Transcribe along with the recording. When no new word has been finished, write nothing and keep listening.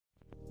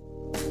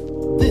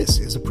This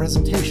is a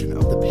presentation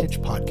of the Pitch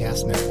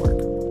Podcast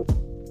Network.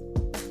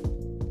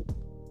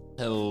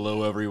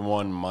 Hello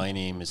everyone, my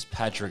name is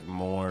Patrick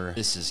Moore.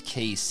 This is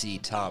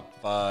KC Top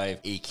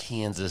 5, a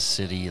Kansas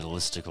City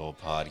listicle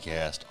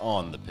podcast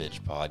on the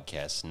Pitch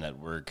Podcast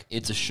Network.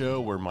 It's a show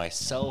where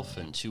myself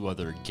and two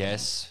other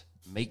guests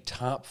make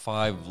top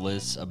 5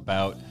 lists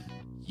about,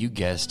 you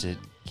guessed it,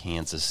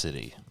 Kansas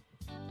City.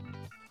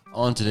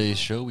 On today's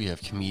show, we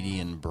have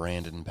comedian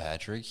Brandon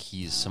Patrick.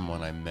 He's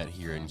someone I met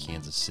here in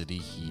Kansas City.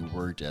 He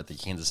worked at the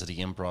Kansas City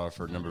Improv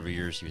for a number of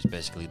years. He was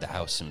basically the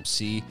house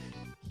MC.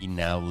 He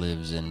now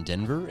lives in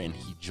Denver, and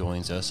he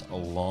joins us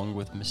along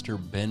with Mr.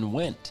 Ben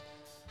Wendt,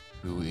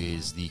 who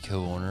is the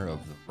co-owner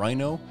of The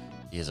Rhino.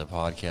 He is a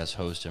podcast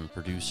host and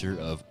producer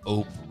of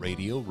Ope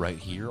Radio right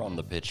here on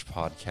the Pitch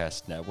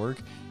Podcast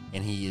Network,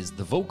 and he is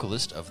the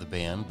vocalist of the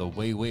band The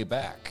Way, Way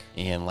Back.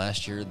 And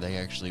last year, they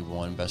actually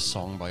won Best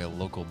Song by a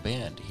Local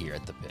Band here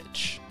at the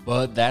Pitch.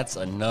 But that's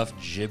enough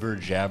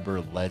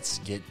jibber-jabber. Let's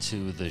get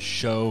to the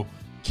show.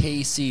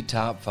 KC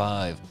Top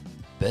 5,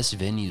 best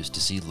venues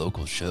to see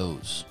local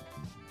shows.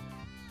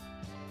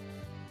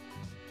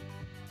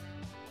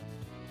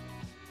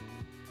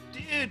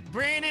 Dude,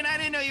 Brandon, I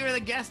didn't know you were the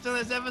guest on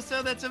this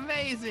episode. That's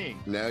amazing.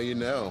 Now you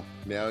know.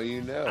 Now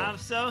you know. I'm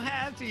so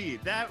happy.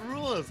 That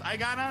rules. I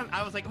got on.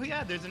 I was like, oh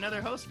yeah, there's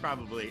another host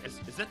probably. Is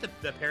that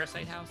the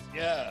Parasite House?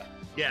 Yeah.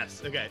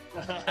 Yes. Okay.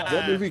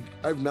 That movie,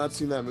 I've not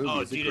seen that movie. Oh,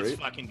 Is dude, it great?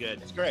 it's fucking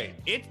good. It's great.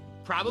 It's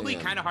probably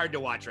Man. kind of hard to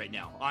watch right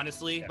now,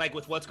 honestly. Yeah. Like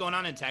with what's going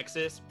on in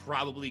Texas,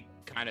 probably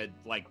kind of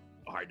like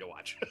hard to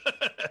watch.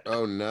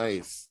 Oh,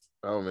 nice.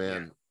 Oh,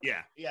 man.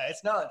 Yeah. Yeah,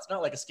 it's not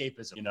like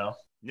escapism, you know?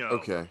 No.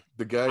 Okay.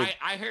 The guy.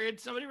 I heard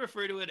somebody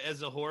refer to it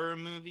as a horror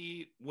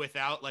movie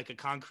without like a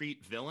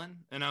concrete villain,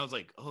 and I was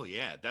like, oh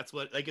yeah, that's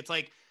what, like, it's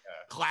like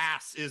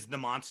Class is the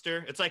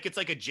monster. It's like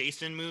a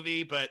Jason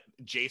movie, but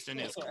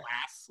Jason is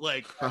Class.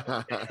 Like,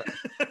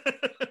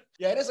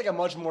 Yeah, it is like a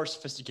much more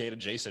sophisticated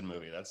Jason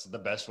movie. That's the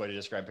best way to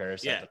describe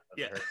Parasite. yeah, that I've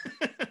yeah.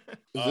 heard.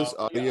 Is this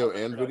audio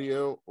yeah, and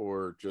video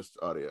or just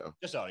audio?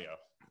 Just audio.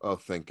 Oh,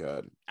 thank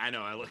God. I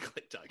know I look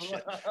like dog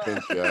shit.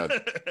 Thank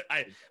God.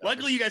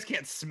 Luckily you guys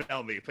can't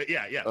smell me, but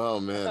yeah. Oh,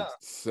 man.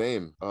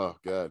 Same. Oh,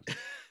 God.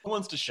 Who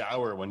wants to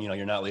shower when,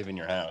 you're not leaving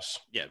your house?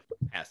 Yeah,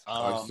 pass.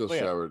 I still but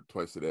yeah. shower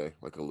twice a day,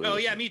 like a Oh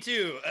yeah, me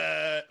too.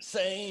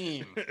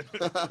 Same.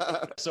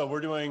 So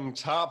we're doing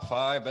top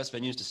 5 best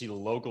venues to see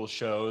local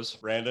shows.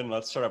 Brandon,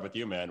 let's start off with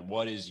you, man.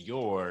 What is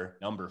your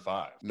number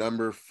 5?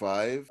 Number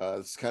 5.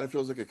 This kind of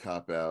feels like a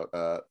cop-out.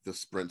 The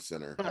Sprint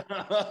Center.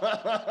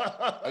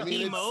 I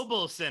mean,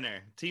 T-Mobile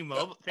Center.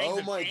 T-Mobile.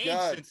 Oh, my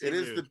God. Since It you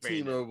is the moved,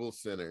 Brandon. T-Mobile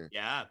Center.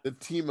 Yeah. The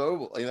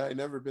T-Mobile, and I've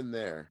never been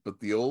there, but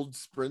the old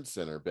Sprint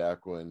Center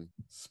back when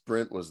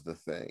Sprint was the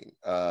thing.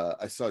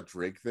 I saw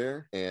Drake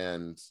there,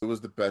 and it was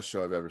the best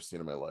show I've ever seen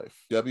in my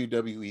life.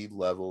 WWE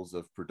levels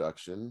of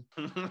production.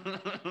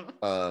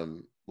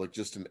 Like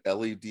just an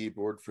LED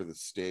board for the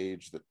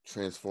stage that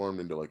transformed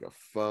into like a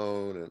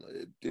phone, and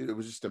it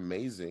was just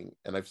amazing.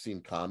 And I've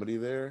seen comedy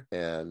there,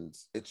 and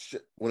it's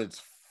when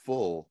it's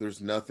full,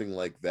 there's nothing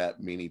like that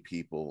many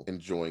people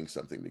enjoying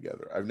something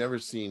together. I've never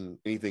seen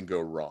anything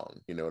go wrong.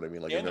 You know what I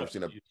mean? Like I've never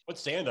seen What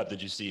stand-up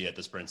did you see at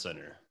the Sprint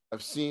Center?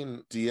 I've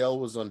seen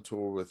DL was on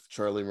tour with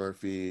Charlie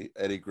Murphy,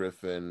 Eddie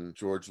Griffin,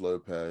 George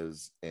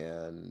Lopez,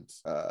 and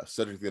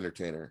Cedric the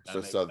Entertainer. So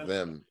I saw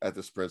them at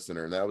the Sprint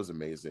Center, and that was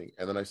amazing.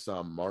 And then I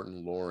saw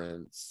Martin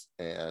Lawrence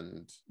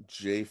and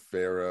Jay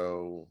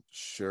Farrow,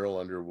 Cheryl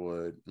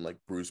Underwood, and like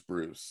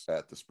Bruce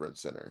at the Sprint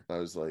Center. I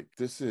was like,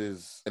 this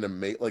is an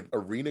amazing, like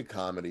arena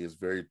comedy is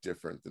very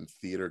different than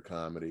theater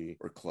comedy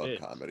or club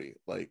comedy.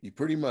 Like you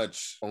pretty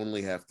much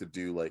only have to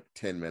do like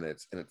 10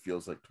 minutes and it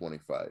feels like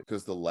 25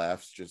 because the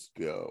laughs just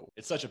go.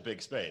 It's such a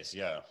big space,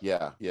 yeah.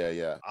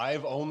 Yeah.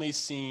 I've only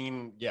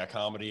seen,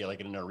 comedy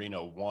like in an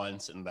arena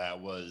once, and that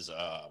was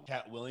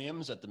Cat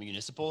Williams at the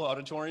Municipal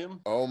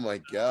Auditorium. Oh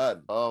my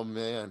God. Oh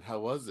man, how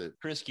was it?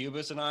 Chris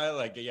Cubis and I,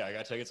 I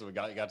got tickets, so we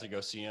got to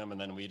go see him,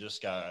 and then we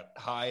just got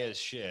high as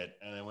shit,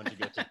 and then went to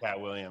go see Cat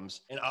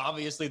Williams. And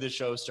obviously the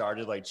show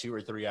started like 2 or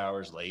 3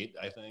 hours late,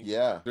 I think.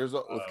 Yeah,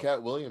 with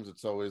Cat Williams,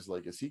 it's always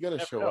like, is he going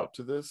to show up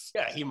to this?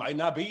 Yeah, he might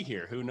not be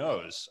here. Who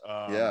knows?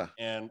 Yeah.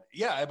 And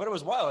yeah, but it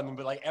was wild. I mean,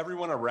 but like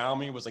everyone around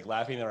me was like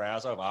laughing their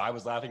ass off. I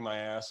was laughing my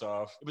ass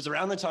off. It was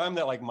around the time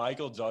that like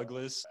Michael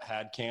Douglas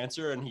had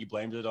cancer, and he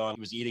blamed it on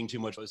he was eating too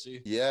much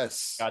pussy.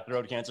 Yes. Got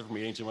throat cancer from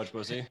eating too much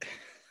pussy.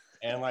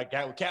 And like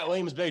Cat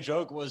Williams' big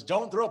joke was,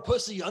 "Don't throw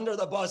pussy under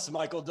the bus,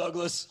 Michael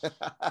Douglas."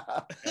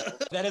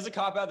 That is a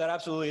cop out. That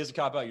absolutely is a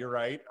cop out. You're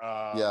right.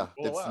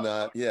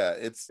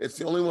 It's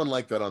the only one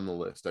like that on the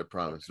list. I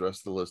promise. The rest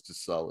of the list is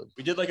solid.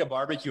 We did like a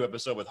barbecue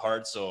episode with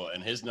Hartzell,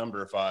 and his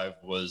number 5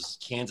 was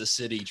Kansas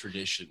City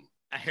tradition.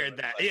 I heard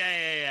that.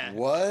 Yeah.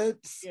 What?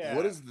 Yeah.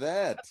 What is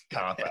that?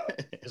 Cop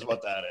out is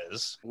what that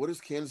is. What is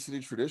Kansas City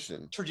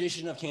tradition?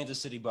 Tradition of Kansas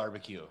City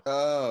barbecue.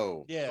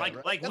 Oh. Yeah.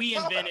 Like we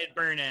invented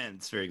burn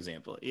ends, for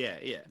example. Yeah.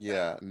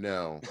 Yeah,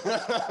 no.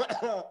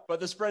 But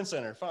the Sprint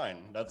Center,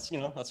 fine. That's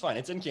fine.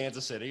 It's in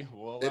Kansas City.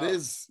 Well, It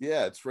is.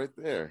 Yeah, it's right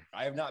there.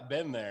 I have not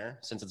been there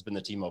since it's been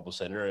the T-Mobile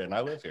Center, and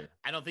I live here.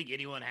 I don't think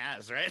anyone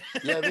has, right?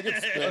 Yeah, I think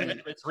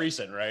it's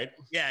Recent, right?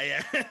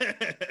 Yeah. I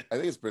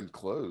think it's been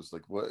closed.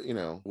 Like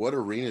what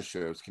arena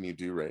shows can you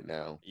do right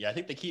now? Yeah, I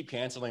think they keep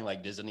canceling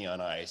like Disney on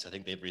Ice. I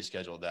think they've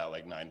rescheduled that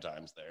like 9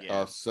 times there.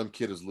 Yeah. Oh, some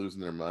kid is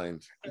losing their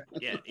mind.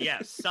 Yeah.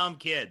 Some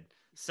kid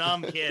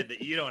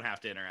that you don't have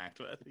to interact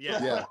with.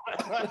 Yeah.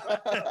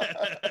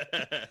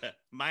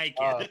 My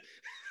kid.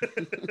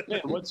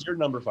 Man, what's your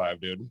number 5,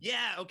 dude?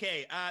 Yeah.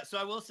 Okay. So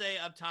I will say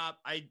up top,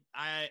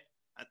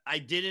 I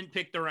didn't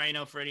pick the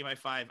Rhino for any of my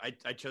 5.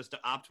 I chose to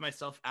opt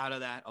myself out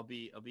of that. I'll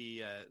be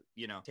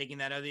taking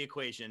that out of the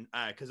equation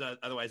because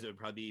otherwise it would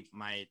probably be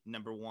my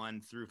number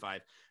 1 through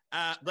 5.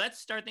 Let's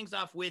start things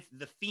off with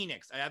the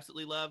Phoenix. I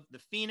absolutely love the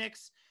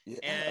Phoenix. Yeah.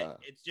 And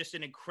it's just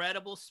an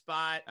incredible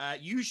spot.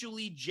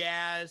 Usually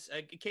jazz,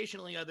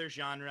 occasionally other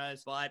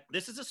genres, but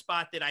this is a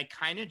spot that I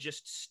kind of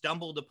just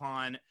stumbled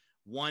upon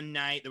one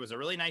night. There was a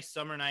really nice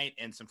summer night,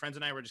 and some friends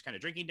and I were just kind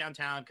of drinking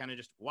downtown, kind of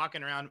just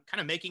walking around, kind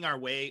of making our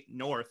way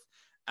north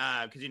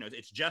because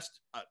it's just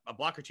a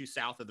block or two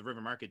south of the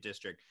River Market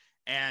District.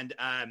 And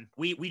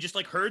we just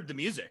like heard the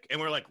music and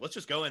we're like, let's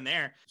just go in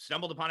there.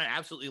 Stumbled upon it,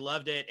 absolutely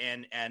loved it,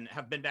 and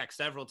have been back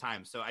several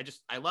times. So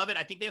I love it.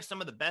 I think they have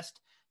some of the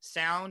best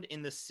sound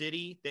in the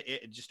city.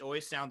 It just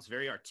always sounds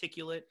very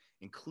articulate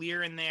and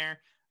clear in there.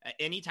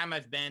 Anytime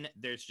I've been,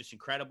 there's just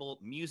incredible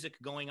music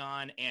going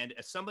on. And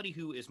as somebody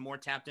who is more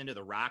tapped into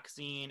the rock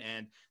scene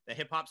and the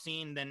hip hop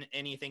scene than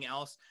anything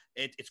else,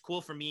 it's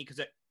cool for me because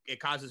it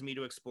causes me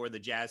to explore the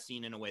jazz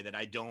scene in a way that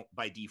I don't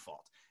by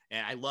default.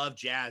 And I love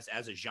jazz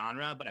as a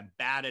genre, but I'm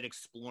bad at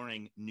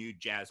exploring new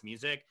jazz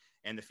music.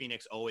 And the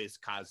Phoenix always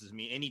causes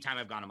me, anytime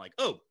I've gone, I'm like,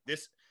 oh,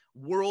 this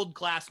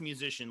world-class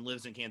musician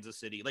lives in Kansas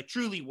City, like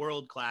truly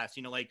world-class,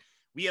 like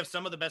we have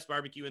some of the best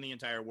barbecue in the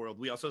entire world.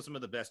 We also have some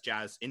of the best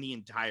jazz in the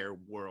entire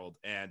world.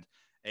 And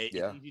it's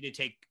easy to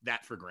take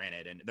that for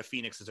granted. And the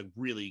Phoenix is a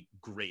really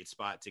great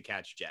spot to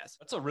catch jazz.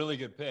 That's a really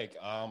good pick.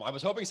 I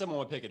was hoping someone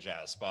would pick a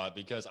jazz spot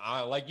because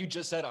like you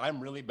just said, I'm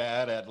really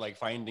bad at like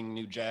finding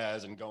new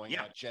jazz and going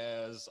out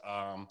jazz.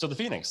 So the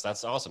Phoenix,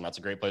 that's awesome. That's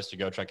a great place to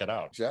go check it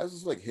out. Jazz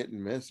is like hit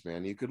and miss,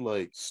 man. You could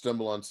like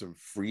stumble on some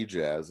free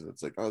jazz and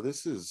it's like, oh,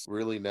 this is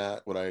really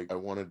not what I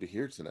wanted to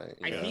hear tonight.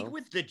 I think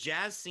with the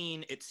jazz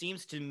scene, it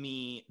seems to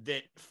me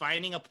that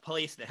finding a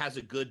place that has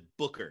a good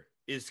booker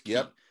is key.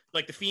 Yep.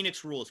 Like the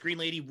Phoenix rules, Green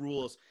Lady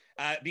rules,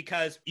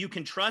 because you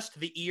can trust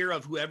the ear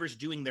of whoever's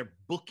doing their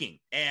booking.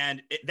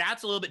 And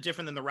that's a little bit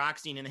different than the rock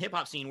scene and the hip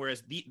hop scene.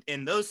 Whereas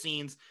in those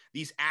scenes,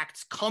 these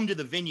acts come to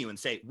the venue and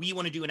say, we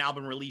want to do an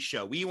album release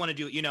show. We want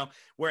to do,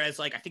 whereas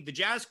like, I think the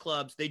jazz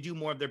clubs, they do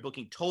more of their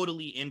booking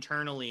totally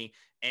internally.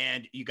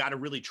 And you got to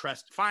really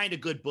find a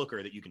good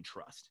booker that you can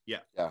trust. Yeah.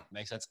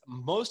 Makes sense.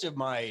 Most of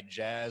my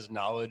jazz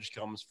knowledge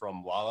comes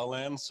from La La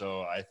Land.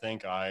 So I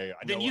think I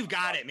then you've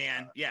got it,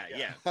 man. Yeah.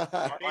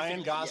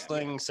 Ryan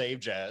Gosling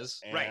saved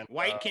jazz. Right.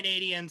 White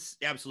Canadians.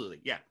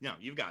 Absolutely. Yeah. No,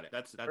 you've got it.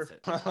 That's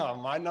it.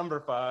 My number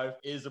 5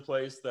 is a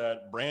place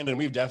that Brandon,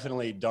 we've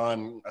definitely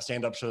done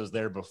stand-up shows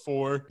there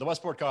before. The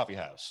Westport Coffee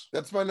House.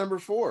 That's my number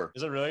 4.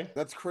 Is it really?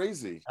 That's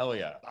crazy. Hell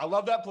yeah. I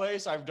love that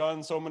place. I've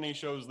done so many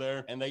shows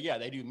there. And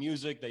they do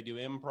music. They do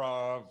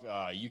improv.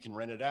 You can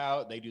rent it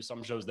out. They do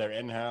some shows there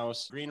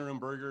in-house. Green Room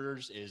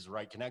Burgers is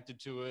right connected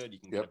to it. You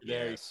can go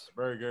there, get a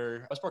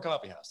burger. Westport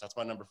Coffee House. That's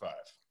my number 5.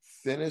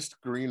 Thinnest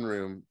green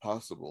room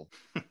possible.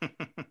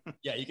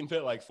 Yeah, you can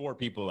fit like 4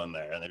 people in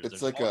there. And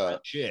it's like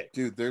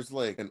dude, there's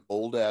like an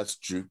old ass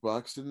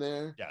jukebox in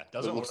there. Yeah, it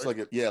doesn't look like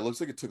it. Yeah, it looks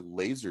like it took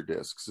laser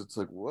discs. It's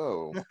like,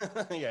 whoa.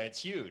 Yeah, it's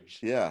huge.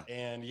 Yeah.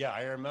 And yeah,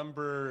 I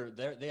remember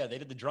they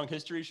did the drunk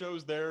history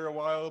shows there a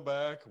while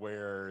back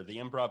where the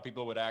improv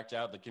people would act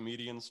out the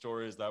comedian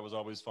stories. That was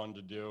always fun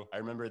to do. I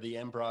remember the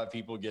improv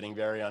people getting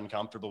very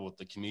uncomfortable with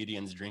the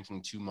comedians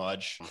drinking too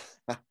much.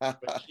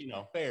 Which,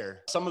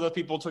 fair. Some of the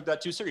people took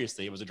that too seriously.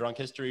 It was a drunk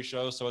history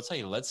show, so it's,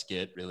 hey, let's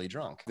get really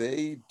drunk.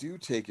 They do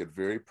take it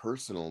very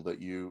personal that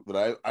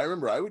I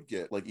remember I would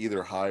get like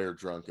either high or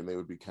drunk and they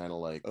would be kind of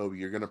like, oh,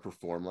 you're gonna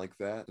perform like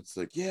that? It's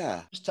like,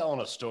 yeah, just telling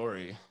a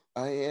story.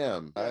 I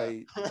am.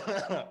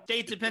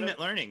 State dependent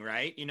learning,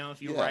 right?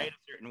 If you write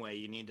a certain way,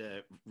 you need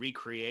to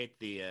recreate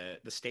the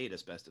state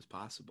as best as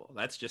possible.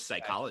 That's just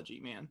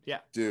psychology, man. Yeah,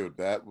 dude,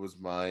 that was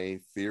my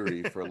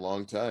theory for a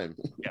long time.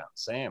 Yeah,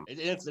 same.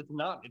 It's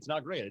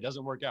not great. It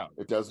doesn't work out.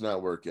 It does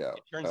not work out.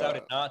 It turns out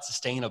it's not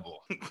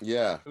sustainable.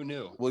 Yeah. Who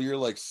knew? Well, you're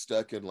like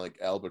stuck in like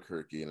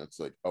Albuquerque, and it's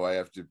like, oh, I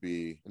have to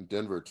be in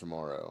Denver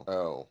tomorrow.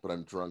 Oh, but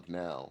I'm drunk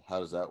now. How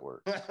does that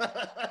work?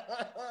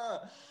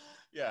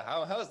 Yeah,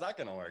 how is that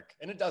going to work?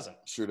 And it doesn't.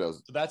 Sure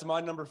doesn't. So that's my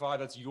number 5.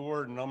 That's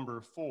your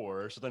number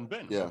 4. So then,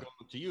 Ben, we'll go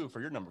to you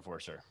for your number 4,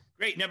 sir.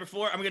 Great. Number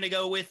 4, I'm going to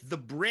go with The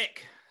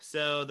Brick.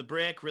 So The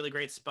Brick, really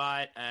great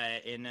spot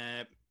in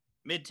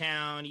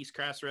Midtown, East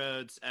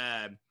Crossroads.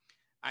 I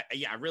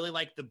really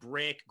like the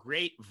Brick.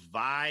 Great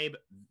vibe.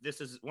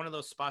 This is one of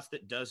those spots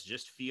that does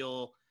just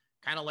feel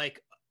kind of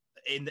like,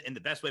 in the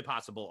best way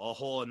possible, a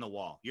hole in the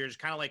wall. You're just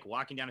kind of like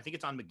walking down. I think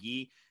it's on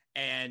McGee,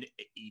 and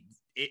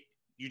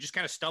you just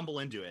kind of stumble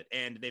into it.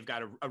 And they've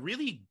got a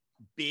really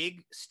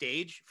big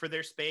stage for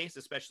their space,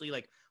 especially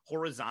like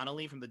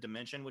horizontally from the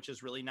dimension, which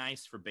is really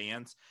nice for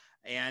bands.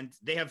 And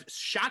they have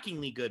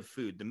shockingly good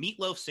food. The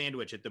meatloaf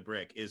sandwich at the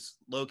Brick is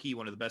low-key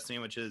one of the best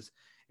sandwiches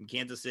in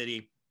Kansas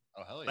City.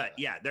 Oh, hell yeah. But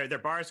yeah, their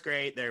bar's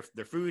great. Their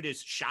food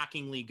is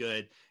shockingly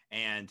good.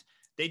 And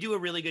they do a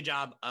really good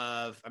job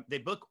of, they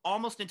book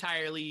almost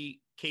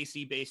entirely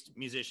KC-based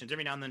musicians.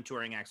 Every now and then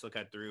touring acts will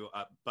cut through,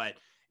 but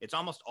it's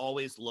almost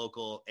always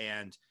local.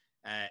 And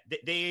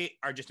they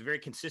are just a very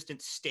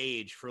consistent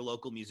stage for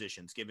local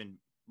musicians, giving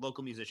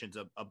local musicians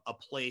a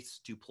place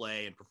to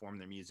play and perform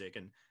their music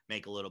and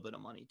make a little bit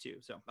of money too.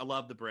 So I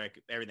love the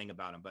Brick, everything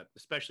about them, but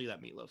especially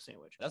that meatloaf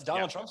sandwich. That's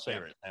Donald Trump's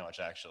favorite sandwich,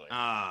 actually.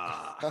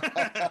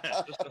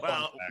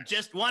 Well,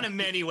 just one of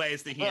many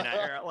ways that he and I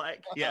are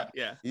alike. Yeah.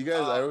 You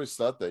guys, I always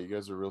thought that you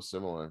guys are real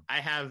similar.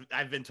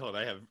 I've been told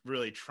I have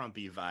really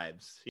Trumpy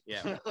vibes.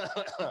 Yeah.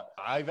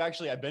 I've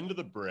been to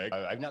the Brick.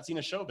 I've not seen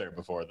a show there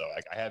before though.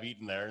 I have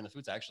eaten there, and the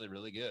food's actually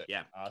really good.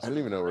 Yeah. I don't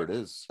even know where it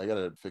is. I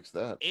gotta fix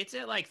that. It's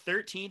at like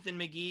 13th and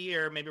McGee,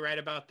 or maybe right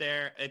about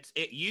there.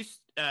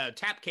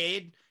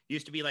 Tapcade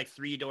used to be like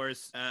 3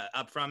 doors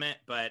up from it,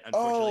 but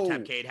unfortunately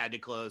Tapcade had to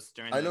close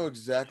during I know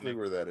exactly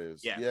where that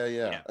is.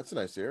 Yeah. That's a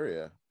nice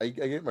area. I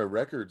get my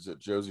records at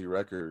Josie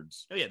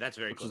Records. Oh yeah, that's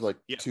very which close. is like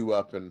 2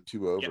 up and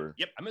 2 over.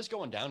 Yep. I miss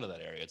going down to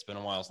that area. It's been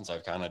a while since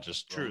I've kind of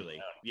just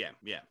truly. Yeah.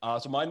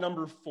 So my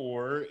number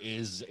 4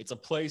 is, it's a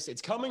place,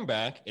 it's coming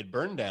back. It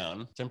burned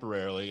down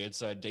temporarily.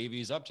 It's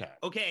Davies Uptown.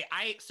 Okay,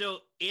 I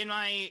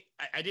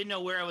didn't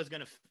know where I was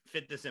gonna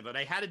fit this in, but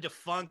I had a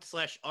defunct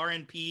 /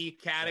 RNP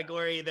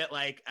category that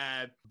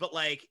but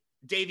like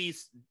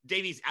Davies,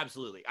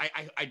 absolutely.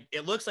 I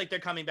it looks like they're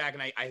coming back,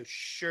 and I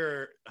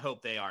sure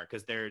hope they are,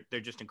 because they're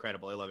just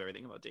incredible. I love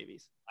everything about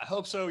Davies. I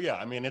hope so. Yeah.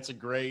 I mean, it's a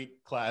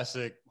great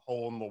classic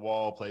hole in the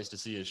wall place to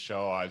see a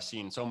show. I've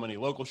seen so many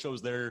local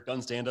shows there,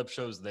 done stand-up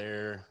shows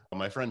there.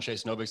 My friend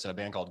Chase Novix in a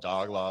band called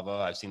Dog Lava,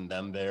 I've seen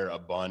them there a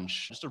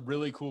bunch. Just a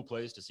really cool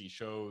place to see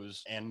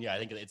shows. And yeah, I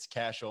think it's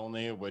cash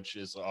only, which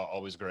is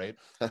always great.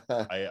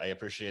 I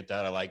appreciate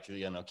that. I like,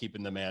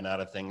 keeping the man out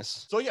of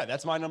things. So yeah,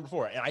 that's my number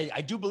 4. And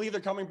I do believe they're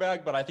coming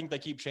back, but I think they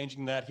keep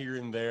changing that here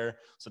and there.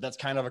 So that's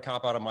kind of a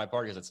cop out on my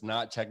part, because it's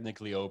not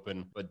technically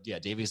open. But yeah,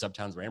 Davies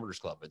Uptown's Ramblers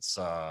Club. It's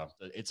a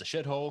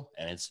shithole,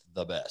 and it's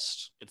the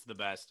best. It's the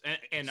best.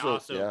 And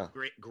also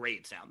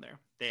great sound there.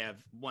 They have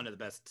one of the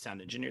best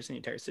sound engineers in the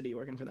entire city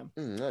working for them.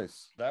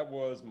 Nice. That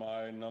was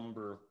my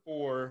number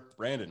 4.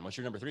 Brandon, what's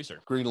your number 3, sir?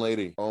 Green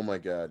Lady. Oh my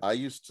God. I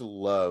used to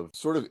love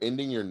sort of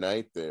ending your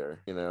night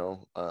there,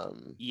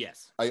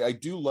 Yes. I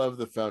do love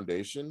the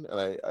Foundation,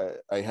 and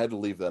I had to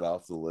leave that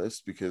off the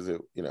list because I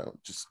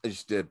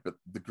just did. But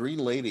the Green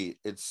Lady,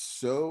 it's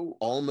so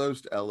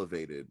almost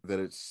elevated that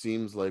it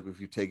seems like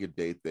if you take a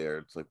date there,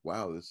 it's like,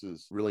 wow, this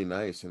is really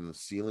nice. And the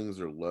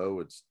ceilings are low.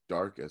 It's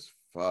dark as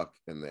fuck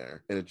in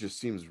there, and it just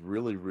seems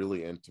really,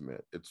 really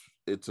intimate.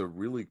 It's a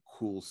really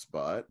cool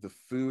spot. The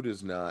food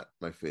is not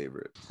my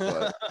favorite,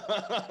 but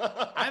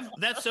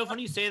that's so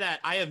funny you say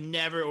that. I have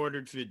never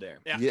ordered food there.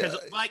 Yeah, because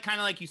kind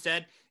of like you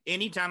said,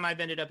 anytime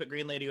I've ended up at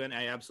Green Lady, and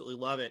I absolutely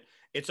love it,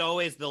 it's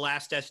always the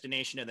last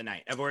destination of the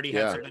night. I've already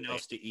had something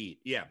else to eat.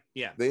 Yeah.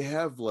 They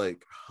have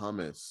like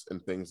hummus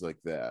and things like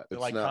that. It's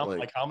like not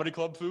like comedy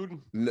club food.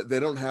 They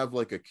don't have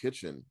like a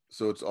kitchen,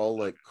 so it's all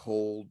like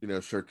cold,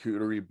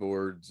 charcuterie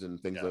boards and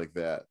things like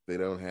that. They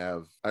don't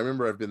have. I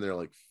remember I've been there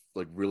like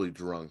really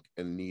drunk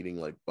and needing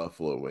like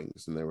buffalo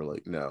wings, and they were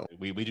like, no,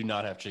 we do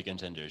not have chicken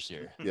tenders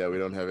here. Yeah, we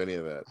don't have any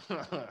of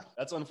that.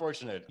 That's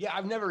unfortunate. Yeah,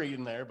 I've never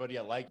eaten there, but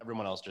yeah, like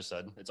everyone else just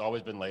said, it's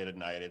always been late at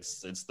night.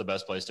 It's the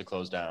best place to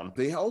close down.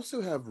 They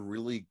also have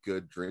really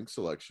good drink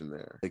selection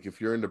there. Like if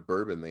you're into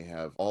bourbon, they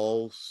have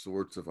all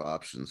sorts of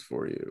options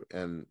for you,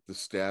 and the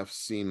staff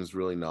seems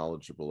really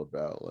knowledgeable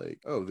about like,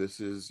 oh,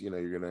 this is,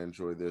 you're gonna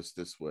enjoy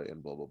this way,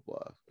 and blah blah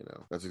blah.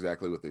 That's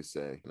exactly what they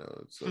say.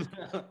 It's like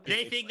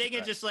they think they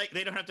can just like,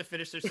 they don't have to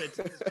finish their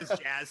sentence because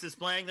jazz is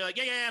playing. They're like,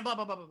 yeah, blah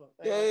blah blah blah blah.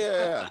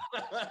 Yeah.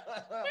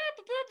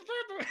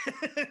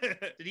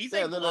 Did he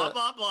say blah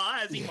blah blah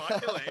as he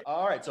walked away?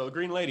 All right, so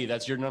Green Lady,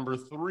 that's your number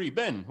 3.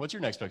 Ben, what's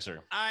your next pick, sir?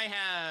 I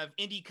have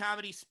indie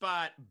comedy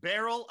spot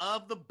Barrel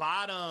of the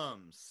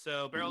Bottoms.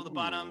 So Barrel of the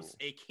Bottoms,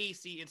 a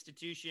KC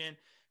institution.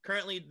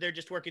 Currently, they're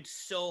just working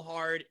so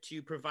hard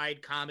to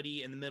provide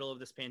comedy in the middle of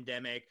this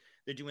pandemic.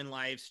 They're doing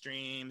live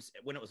streams.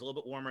 When it was a little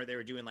bit warmer, they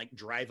were doing like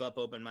drive-up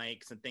open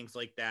mics and things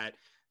like that.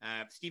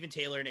 Stephen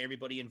Taylor and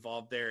everybody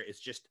involved there is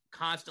just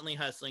constantly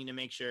hustling to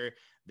make sure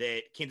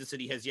that Kansas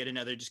City has yet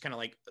another just kind of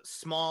like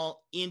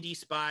small indie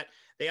spot.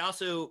 They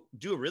also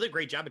do a really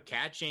great job of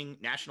catching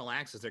national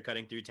acts as they're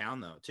cutting through town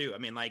though, too. I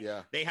mean,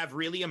 they have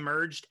really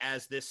emerged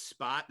as this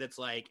spot that's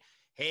like,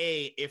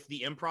 hey, if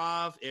the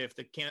Improv, if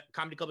the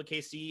Comedy Club of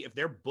KC, if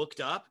they're booked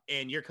up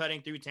and you're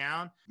cutting through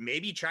town,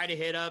 maybe try to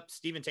hit up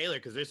Steven Taylor,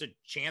 because there's a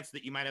chance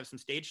that you might have some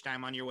stage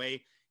time on your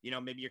way.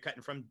 Maybe you're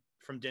cutting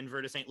from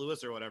Denver to St.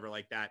 Louis or whatever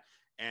like that.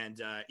 And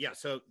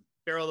so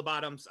Barrel of the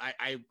Bottoms,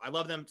 I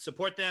love them.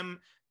 Support them,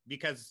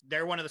 because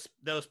they're one of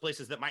those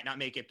places that might not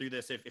make it through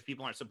this if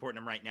people aren't supporting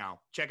them right now.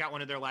 Check out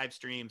one of their live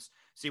streams,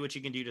 see what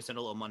you can do to send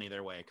a little money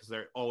their way, because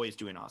they're always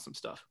doing awesome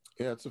stuff.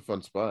 Yeah, it's a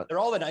fun spot. They're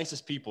all the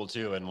nicest people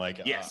too, and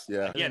yes,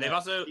 yeah.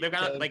 They've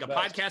got like a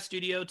podcast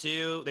studio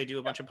too. They do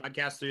a bunch of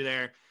podcasts through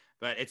there.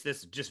 But it's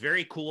this just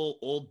very cool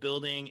old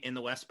building in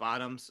the West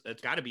Bottoms.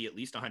 It's got to be at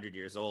least 100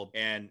 years old,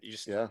 and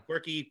just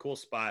quirky, cool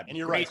spot. And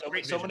you're right.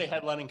 So many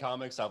headlining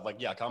comics have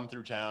come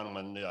through town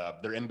when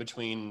they're in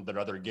between their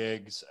other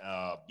gigs.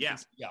 A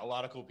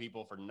lot of cool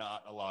people for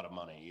not a lot of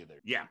money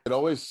either. Yeah. It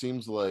always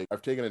seems like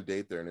I've taken a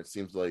date there, and it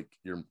seems like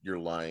you're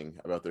lying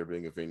about there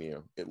being a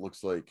venue. It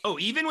looks like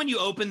even when you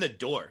open the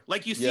door,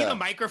 like you see the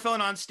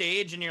microphone on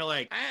stage, and you're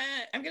like,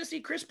 I'm gonna see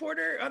Chris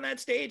Porter on that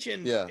stage,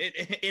 and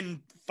in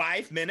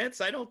 5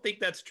 minutes. I don't think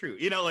that's true.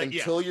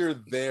 Until you're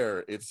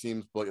there, it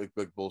seems like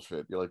big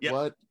bullshit. You're like,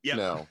 what? Yep.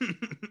 No.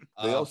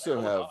 They also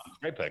have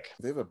great pick.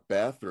 They have a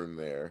bathroom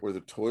there where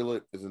the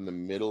toilet is in the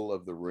middle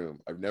of the room.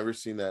 I've never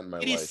seen that in my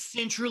life. It is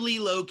centrally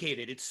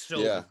located. It's so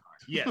bizarre.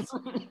 Yes.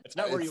 It's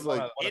not where you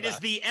want it is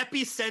the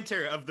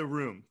epicenter of the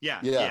room. Yeah.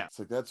 It's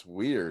like, that's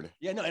weird.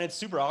 Yeah, no, and it's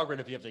super awkward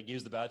if you have to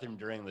use the bathroom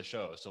during the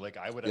show. So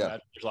I would imagine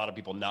there's a lot of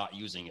people not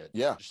using it.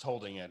 Yeah. Just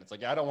holding it. It's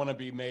like, I don't want to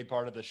be made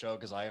part of the show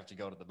because I have to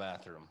go to the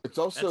bathroom. It's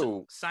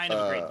also a sign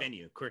of a great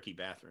venue, quirky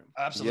bathroom.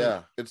 Absolutely.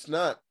 Yeah. It's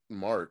not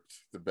marked,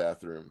 the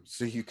bathroom,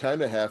 so you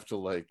kind of have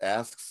to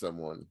ask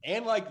someone.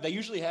 And they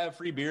usually have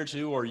free beer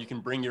too, or you can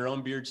bring your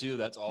own beer too.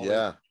 That's all.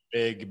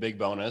 Big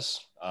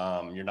bonus.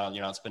 You're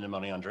not spending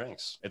money on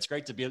drinks. It's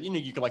great to be,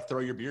 you can throw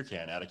your beer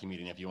can at a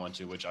comedian if you want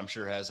to, which I'm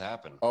sure has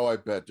happened. Oh, I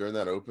bet during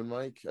that open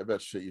mic, I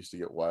bet shit used to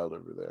get wild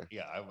over there.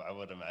 Yeah, I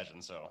would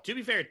imagine so. To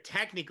be fair,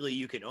 technically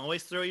you can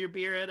always throw your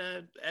beer at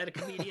a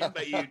comedian,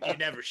 but you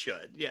never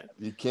should. Yeah.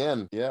 You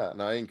can. Yeah.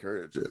 And I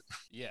encourage it.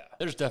 Yeah.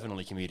 There's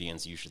definitely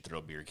comedians you should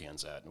throw beer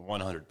cans at.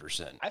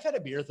 100%. I've had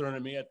a beer thrown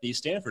at me at the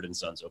Stanford and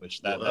Sons,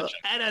 which that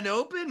at an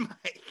open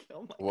mic.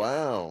 Oh my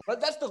wow. God.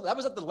 But that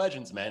was at the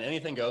Legends, man.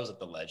 Anything goes at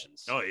the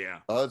Legends. Oh yeah.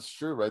 Oh, that's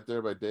true. Right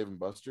there by Dave and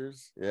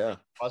Buster's. Yeah.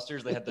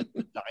 Buster's, they had the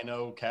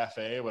Dino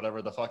Cafe,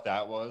 whatever the fuck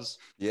that was.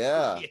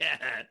 Yeah. Yeah.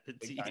 The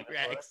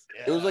T-Rex.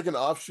 Yeah. It was like an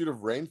offshoot of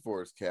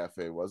Rainforest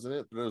Cafe, wasn't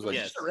it? But it was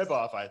just a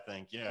ripoff, I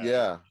think. Yeah.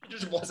 Yeah. It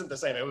just wasn't the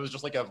same. It was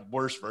just a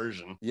worse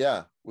version.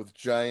 Yeah. With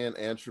giant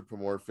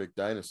anthropomorphic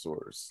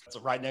dinosaurs. It's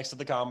right next to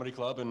the Comedy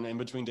Club and in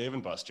between Dave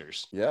and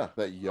Buster's. Yeah.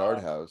 That Yard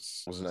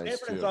House was nice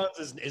Stanford too. and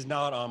Sons is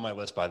not on my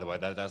list, by the way.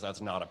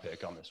 That's not a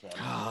pick on this one.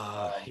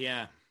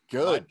 Yeah.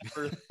 Good.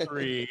 Number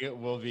 3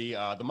 will be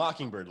the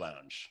Mockingbird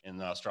Lounge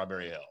in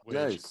Strawberry Hill. Which,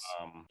 nice.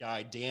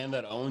 Guy Dan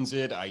that owns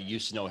it, I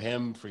used to know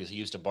him because he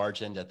used to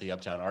bartend at the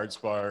Uptown Arts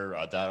Bar,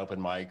 that open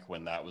mic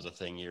when that was a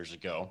thing years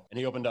ago. And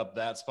he opened up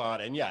that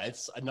spot. And yeah,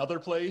 it's another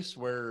place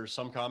where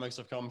some comics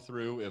have come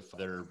through if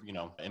they're,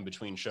 in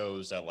between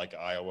shows at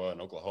Iowa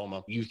and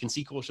Oklahoma. You can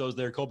see cool shows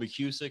there. Colby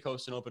Cusick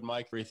hosts an open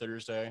mic every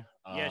Thursday.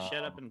 Yeah,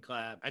 shut up and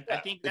clap. I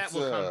think that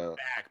will come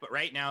back, but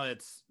right now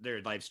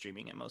they're live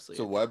streaming it mostly.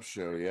 It's a web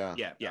show, yeah.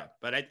 Yeah.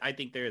 But I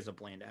think there is a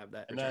plan to have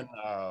that. And then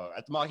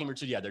at the Mockingbird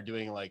too, they're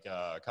doing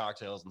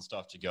cocktails and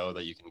stuff to go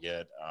that you can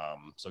get.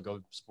 So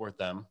go support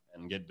them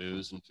and get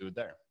booze and food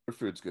there. Their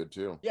food's good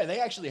too. Yeah, they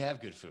actually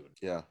have good food.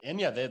 Yeah. And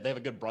yeah, they have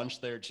a good brunch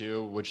there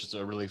too, which is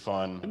a really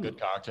fun, good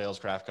cocktails,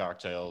 craft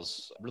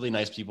cocktails, really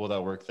nice people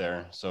that work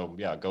there. So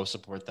yeah, go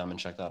support them and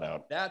check that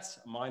out. That's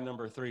my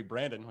number 3.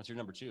 Brandon, what's your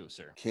number 2,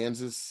 sir?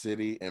 Kansas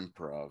City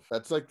Improv.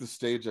 That's the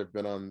stage I've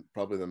been on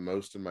probably the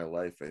most in my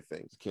life, I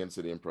think. Kansas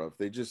City Improv.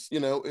 They just,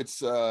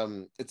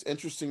 it's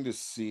interesting to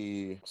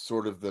see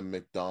sort of the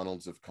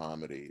McDonald's of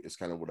comedy is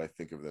kind of what I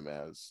think of them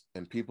as.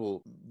 And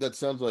people, that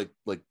sounds like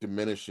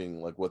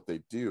diminishing what they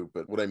do,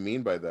 but what I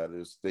mean by that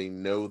is they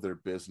know their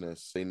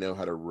business, they know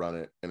how to run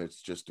it, and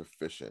it's just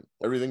efficient.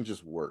 Everything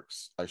just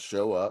works. I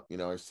show up,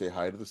 I say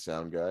hi to the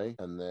sound guy,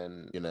 and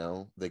then,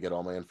 they get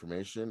all my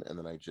information, and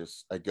then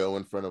I go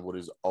in front of what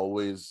is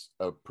always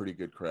a pretty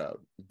good crowd.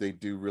 They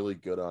do really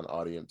good on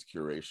audience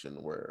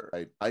curation, where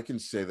I can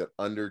say that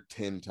under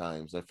 10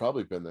 times, I've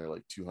probably been there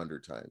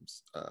 200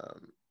 times,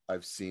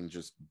 I've seen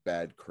just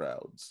bad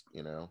crowds,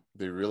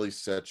 they really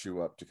set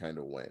you up to kind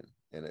of win.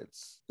 And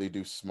they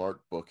do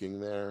smart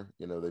booking there.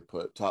 They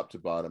put top to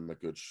bottom a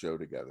good show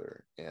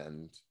together.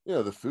 And,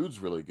 the food's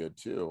really good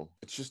too.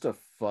 It's just a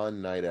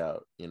fun night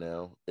out,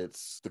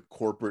 It's the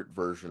corporate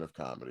version of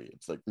comedy.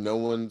 It's no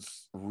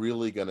one's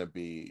really going to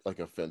be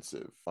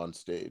offensive on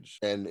stage.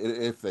 And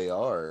if they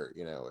are,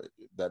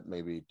 that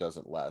maybe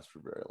doesn't last for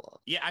very long.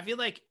 Yeah, I feel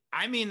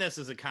I mean this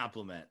as a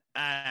compliment.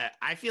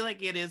 I feel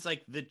it is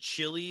the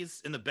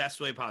Chili's in the best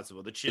way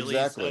possible. The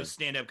Chili's of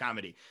stand-up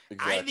comedy.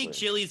 Exactly. I think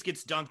Chili's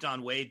gets dunked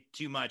on way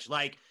too much.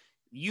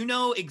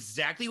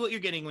 Exactly what you're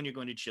getting when you're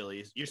going to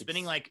Chili's. You're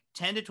spending $10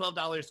 to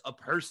 $12 a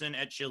person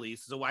at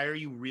Chili's. So why are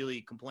you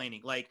really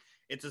complaining?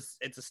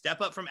 it's a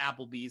step up from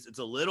Applebee's. It's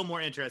a little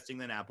more interesting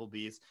than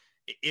Applebee's.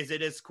 Is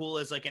it as cool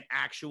as like an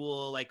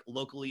actual like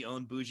locally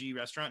owned bougie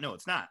restaurant? No,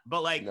 it's not.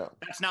 But like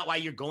that's not why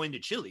you're going to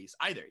Chili's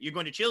either. You're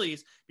going to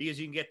Chili's because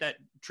you can get that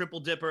triple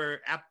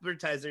dipper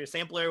appetizer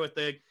sampler with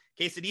the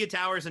quesadilla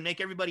towers and make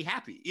everybody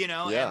happy, you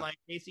know? And like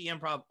KC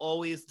Improv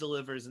always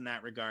delivers in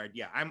that regard.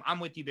 Yeah, I'm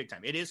with you big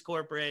time. It is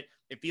corporate.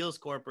 It feels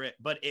corporate,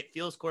 but it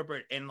feels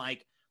corporate in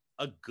like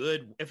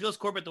it feels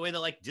corporate the way that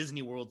like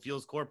Disney World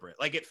feels corporate.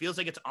 Like it feels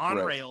like it's on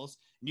rails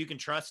and you can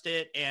trust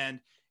it,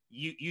 and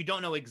you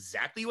don't know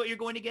exactly what you're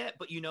going to get,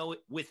 but you know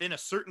within a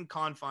certain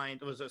confine,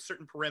 there's a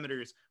certain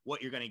parameters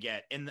what you're going to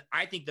get. And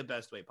I think the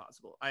best way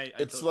possible.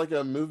 It's totally like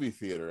a movie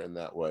theater in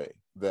that way,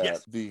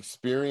 that the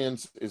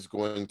experience is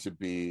going to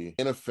be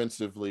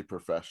inoffensively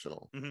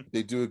professional.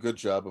 They do a good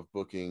job of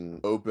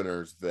booking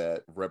openers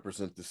that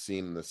represent the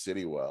scene in the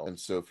city well. And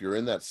so if you're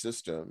in that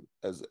system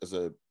as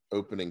a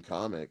opening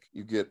comic,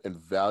 you get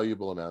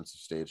invaluable amounts of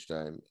stage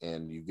time,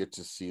 and you get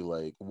to see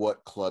like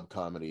what club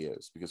comedy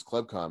is, because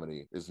club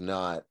comedy is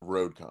not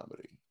road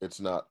comedy.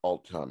 It's not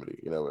alt comedy,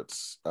 you know,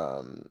 it's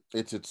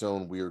its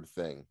own weird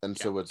thing. And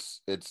so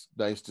it's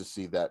nice to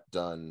see that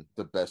done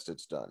the best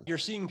it's done. You're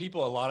seeing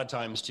people a lot of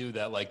times too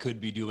that like could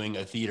be doing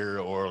a theater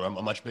or a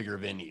much bigger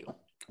venue.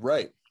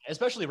 Right.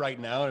 Especially right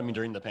now, I mean,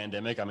 during the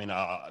pandemic, I mean,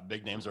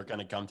 big names are going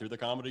to come through the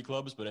comedy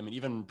clubs, but I mean,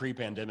 even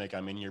pre-pandemic, I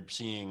mean, you're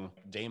seeing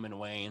Damon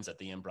Wayans at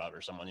the Improv or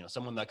someone, you know,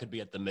 someone that could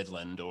be at the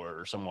Midland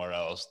or somewhere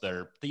else.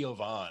 They're Theo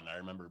Vaughn. I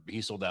remember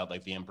he sold out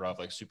like the Improv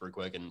like super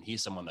quick, and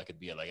he's someone that could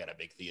be like at a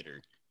big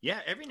theater.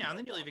 Yeah, every now and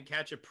then you'll even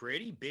catch a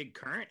pretty big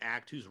current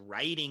act who's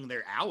writing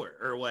their hour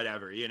or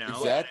whatever, you know?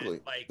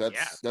 Exactly. Like,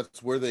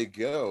 that's where they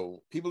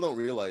go. People don't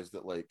realize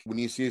that, like, when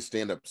you see a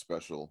stand-up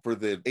special for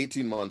the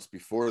 18 months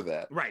before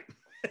that, right?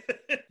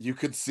 You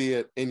could see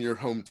it in your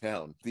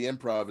hometown. The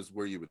Improv is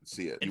where you would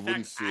see it.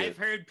 I've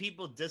heard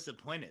people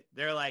disappointed.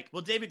 They're like,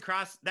 well, David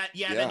Cross, that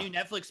new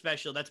Netflix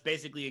special, that's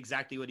basically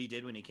exactly what he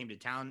did when he came to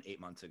town 8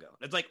 months ago.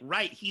 It's like,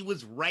 right, he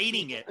was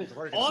writing it.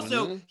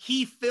 Also,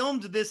 he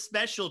filmed this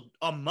special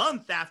a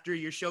month after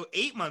your show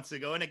 8 months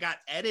ago, and it got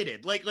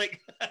edited. Like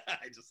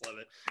I just love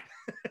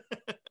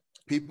it.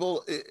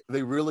 People,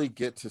 they really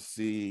get to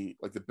see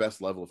like the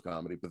best level of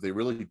comedy, but they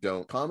really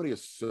don't. Comedy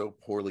is so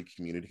poorly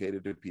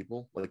communicated to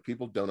people. Like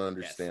people don't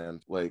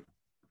understand. Like,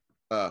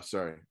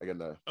 sorry, I got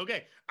no.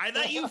 Okay, I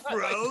thought you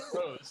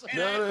froze.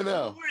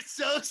 No. We're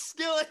so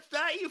still. I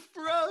thought you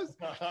froze.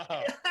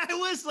 I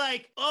was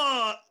like,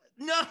 oh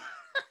no.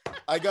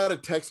 I got a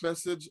text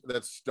message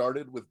that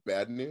started with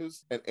bad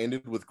news and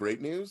ended with great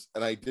news,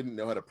 and I didn't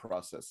know how to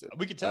process it.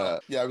 We could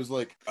tell. I was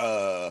like,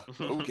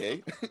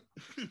 okay.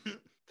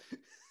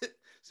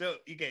 So,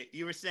 okay,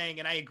 you were saying,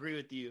 and I agree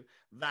with you,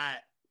 that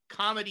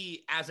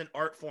comedy as an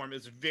art form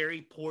is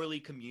very poorly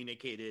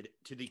communicated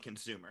to the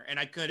consumer, and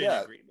I couldn't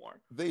agree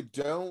more. They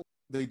don't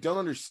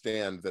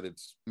understand that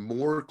it's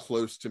more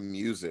close to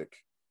music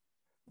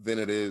than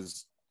it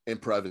is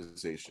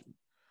improvisation.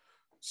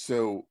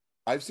 So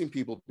I've seen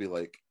people be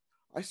like,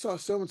 I saw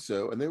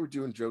so-and-so, and they were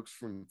doing jokes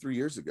from 3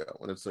 years ago.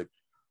 And it's like,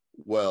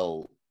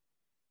 well,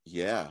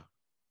 yeah,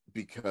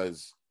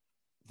 because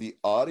the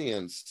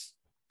audience,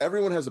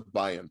 everyone has a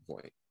buy-in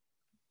point.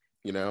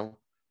 You know,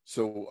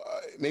 so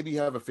maybe you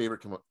have a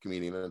favorite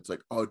comedian and it's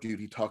like, oh, dude,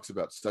 he talks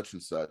about such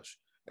and such,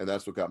 and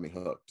that's what got me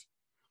hooked.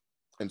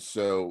 And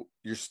so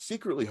you're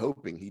secretly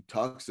hoping he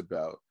talks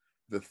about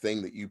the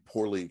thing that you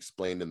poorly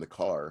explained in the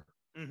car,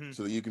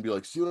 so that you can be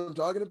like, see what I'm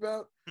talking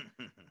about?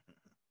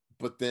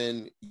 But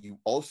then you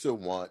also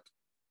want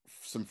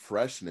some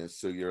freshness.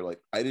 So you're like,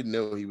 I didn't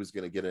know he was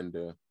going to get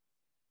into,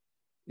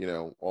 you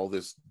know, all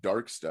this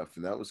dark stuff,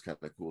 and that was kind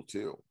of cool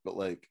too. But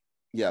like,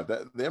 yeah,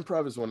 the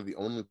Improv is one of the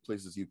only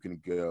places you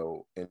can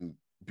go and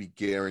be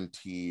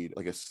guaranteed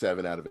like a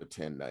 7 out of a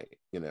 10 night,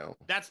 you know?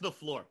 That's the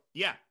floor.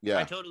 Yeah.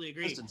 I totally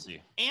agree.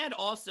 Consistency. And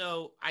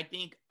also, I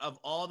think of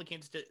all the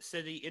Kansas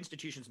City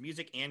institutions,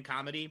 music and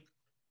comedy,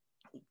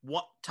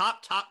 what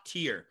top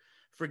tier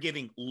for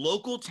giving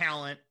local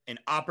talent an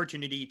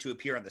opportunity to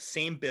appear on the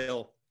same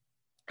bill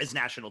as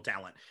national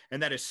talent.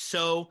 And that is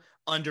so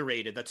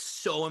underrated. That's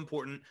so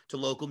important to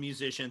local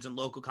musicians and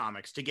local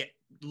comics to get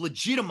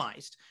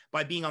legitimized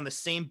by being on the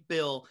same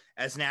bill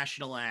as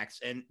national acts.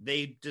 And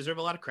they deserve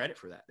a lot of credit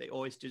for that. They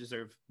always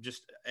deserve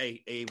just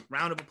a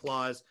round of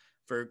applause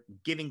for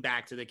giving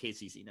back to the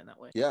KC scene in that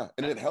way. Yeah,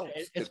 and it helps.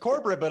 It's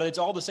corporate, but it's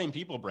all the same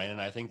people, Brandon,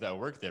 I think, that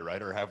work there,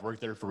 right? Or have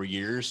worked there for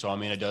years. So, I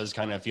mean, it does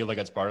kind of feel like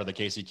it's part of the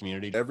KC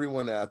community.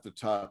 Everyone at the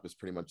top is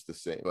pretty much the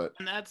same. But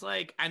and that's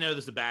like, I know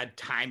this is a bad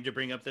time to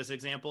bring up this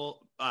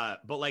example,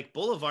 but like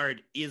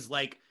Boulevard is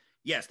like,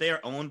 yes, they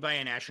are owned by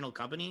a national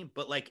company,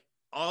 but like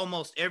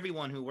almost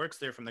everyone who works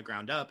there from the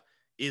ground up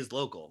is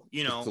local,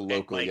 you know. It's a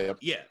local, like,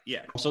 yep.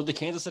 yeah. So the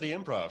Kansas City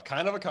Improv,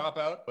 kind of a cop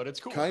out, but it's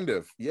cool. Kind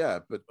of, yeah,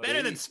 but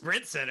Better than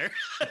Sprint Center.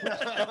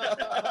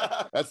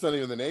 That's not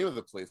even the name of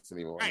the place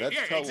anymore. Right, That's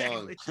yeah, how exactly.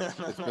 long it's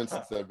been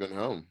since I've been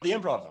home. The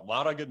Improv, a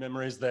lot of good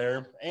memories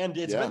there, and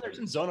it's Yeah. been there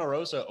since Zona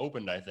Rosa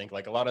opened. I think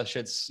like a lot of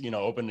shit's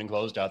opened and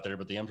closed out there,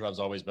 but the Improv's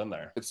always been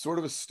there. It's sort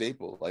of a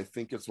staple. I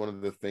think it's one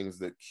of the things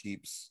that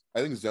keeps.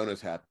 I think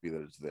Zona's happy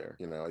that it's there.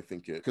 I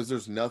think it because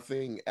there's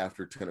nothing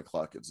after 10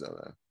 o'clock at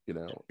Zona.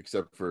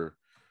 Except for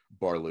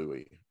Bar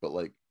Louie, but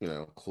like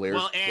Claire's.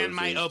 Well, and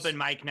my closes. open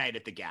mic night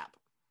at the Gap.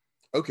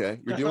 Okay,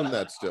 you're doing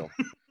that still.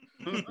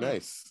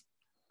 Nice.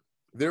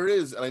 There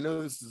is, and I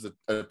know this is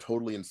a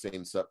totally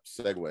insane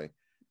segue.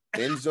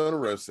 In Zona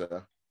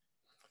Rosa,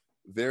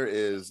 there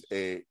is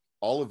a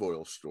olive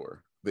oil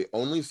store. They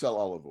only sell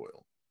olive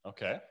oil.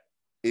 Okay.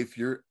 If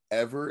you're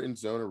ever in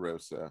Zona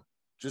Rosa,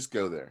 just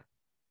go there.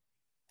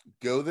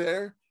 Go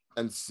there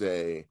and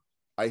say,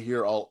 I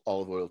hear all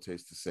olive oil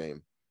tastes the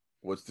same.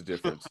 What's the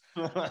difference?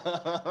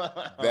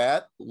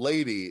 That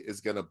lady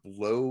is gonna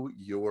blow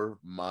your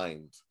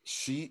mind.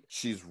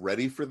 She's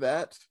ready for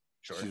that.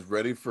 Sure. She's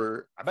ready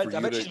for. I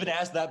bet she's been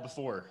asked that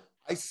before.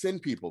 I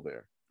send people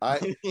there.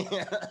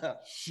 Yeah.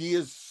 She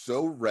is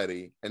so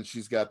ready, and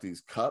she's got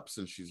these cups,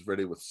 and she's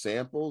ready with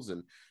samples,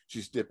 and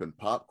she's dipping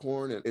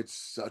popcorn, and it's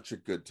such a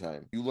good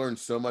time. You learn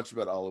so much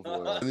about olive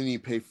oil, and then you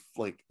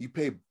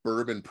pay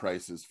bourbon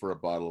prices for a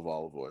bottle of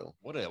olive oil.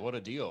 What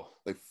a deal!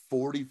 Like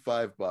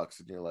 $45,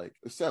 and you're like,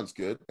 this sounds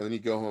good. And then you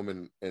go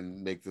home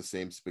and make the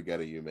same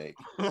spaghetti you make.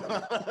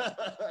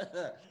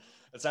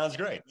 That sounds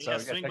great. Yeah,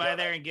 swing by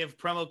there and give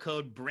promo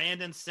code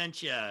Brandon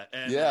sent you,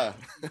 and Yeah.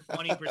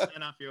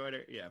 20% off your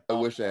order. Yeah. I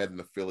wish I had an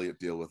affiliate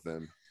deal with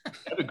them.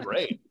 That'd be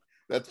great.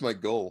 That's my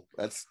goal.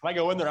 That's If I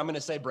go in there, I'm going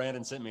to say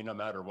Brandon sent me no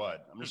matter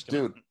what. I'm just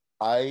gonna...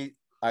 dude.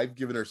 I've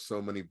given her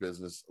so many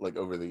business like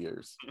over the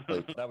years.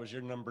 Like That was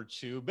your number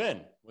 2.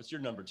 Ben, what's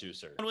your number 2,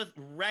 sir? With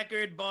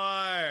Record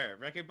Bar.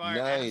 Record Bar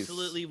Nice.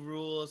 absolutely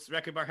rules.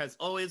 Record Bar has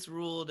always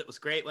ruled. It was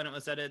great when it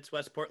was at its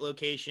Westport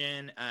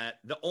location.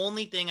 The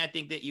only thing I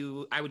think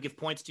that I would give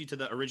points to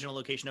the original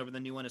location over the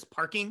new one is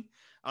parking.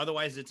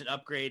 Otherwise, it's an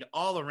upgrade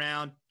all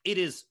around. It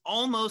is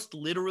almost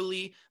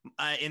literally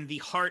in the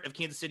heart of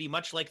Kansas City,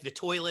 much like the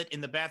toilet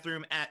in the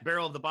bathroom at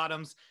Barrel of the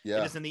Bottoms.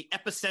 Yeah. It is in the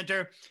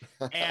epicenter.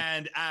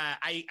 And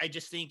I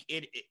just think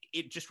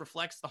it just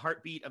reflects the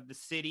heartbeat of the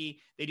city.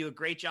 They do a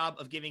great job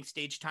of giving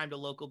stage time to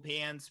local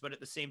bands, but at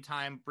the same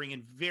time,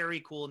 bringing very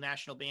cool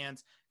national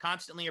bands.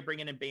 Constantly are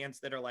bringing in bands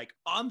that are like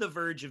on the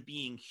verge of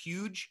being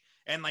huge.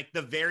 And like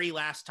the very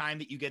last time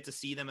that you get to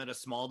see them at a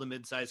small to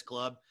mid-sized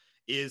club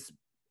is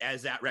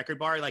as at Record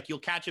Bar. Like you'll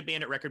catch a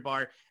band at Record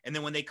Bar, and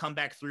then when they come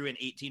back through in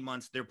 18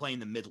 months, they're playing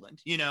the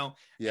Midland,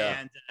 Yeah.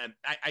 And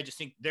I just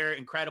think they're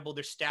incredible.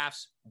 Their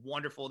staff's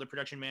wonderful. Their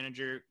production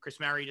manager,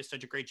 Chris Mowry, does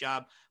such a great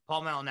job.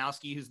 Paul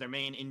Malinowski, who's their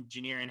main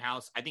engineer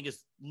in-house, I think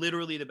is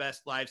literally the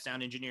best live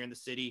sound engineer in the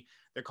city.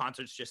 Their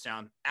concerts just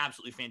sound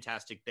absolutely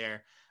fantastic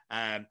there.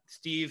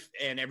 Steve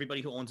and everybody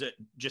who owns it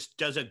just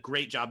does a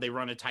great job. They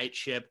run a tight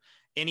ship.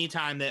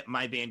 Anytime that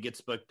my band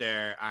gets booked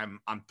there, I'm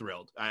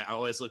thrilled. I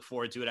always look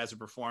forward to it as a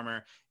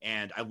performer,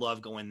 and I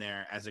love going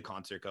there as a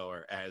concert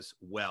goer as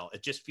well.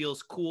 It just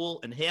feels cool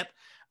and hip.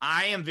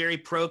 I am very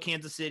pro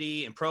Kansas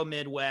City and pro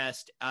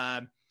Midwest,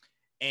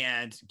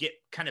 and get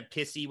kind of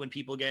pissy when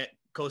people get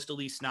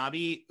coastally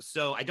snobby.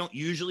 So I don't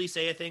usually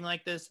say a thing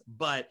like this,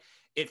 but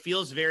it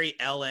feels very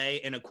LA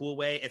in a cool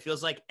way. It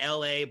feels like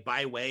LA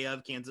by way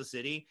of Kansas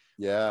City.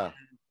 Yeah. And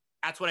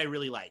that's what I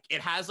really like.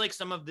 It has like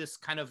some of this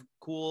kind of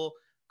cool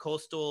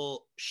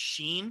coastal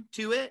sheen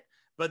to it,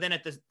 but then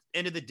at the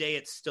end of the day,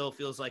 it still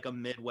feels like a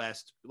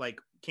Midwest, like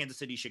Kansas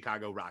City,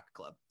 Chicago rock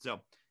club. So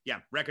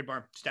yeah, Record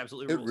Bar just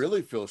absolutely rules. It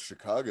really feels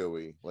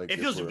Chicago-y. Like it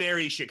feels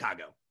very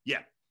Chicago. Yeah.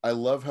 I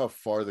love how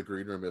far the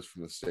green room is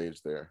from the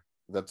stage there.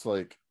 That's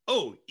like,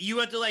 oh, you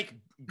have to like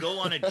go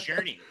on a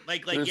journey.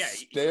 like there's yeah,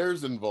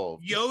 stairs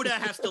involved. Yoda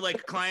has to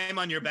like climb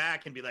on your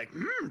back and be like,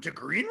 to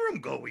green room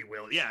go we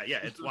will. Yeah,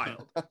 it's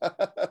wild.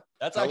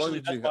 That's How long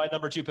actually did you my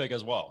number 2 pick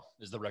as well,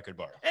 is the Record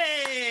Bar.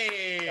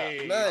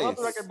 Hey, Nice. I love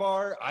the Record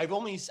Bar. I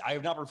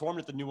have not performed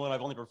at the new one.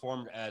 I've only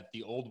performed at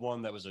the old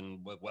one that was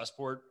in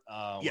Westport,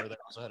 where they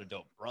also had a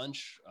dope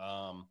brunch.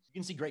 You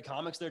can see great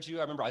comics there too.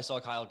 I remember I saw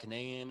Kyle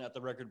Kinane at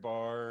the Record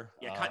Bar.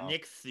 Yeah, caught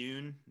Nick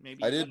Thune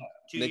maybe I did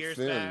 2 Nick years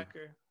Thune. back.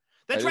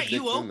 That's I right, did you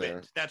Nick Thune opened.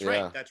 there. That's Yeah.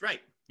 right. That's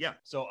right. Yeah.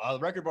 So the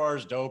Record Bar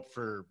is dope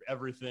for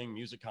everything,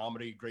 music,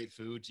 comedy, great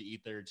food to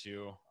eat there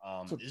too.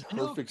 It's a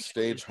perfect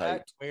stage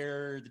height.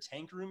 Where the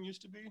Tank Room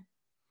used to be.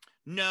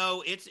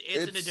 No, it's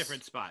in a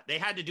different spot. They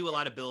had to do a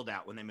lot of build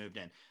out when they moved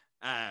in.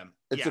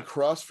 It's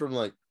across from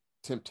like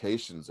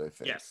Temptations, I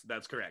think. Yes,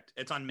 that's correct.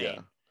 It's on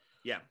Main.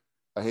 Yeah.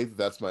 I hate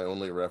that's my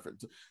only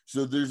reference.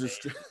 So there's a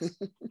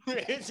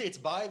it's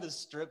by the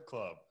strip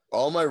club.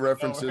 all my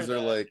references where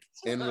are that like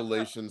in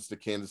relations to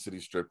Kansas City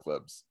strip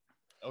clubs.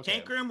 Okay.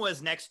 Tank Room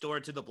was next door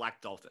to the Black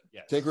Dolphin.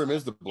 Yes. Tank Room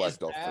is the Black Is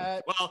Dolphin.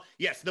 that- Well,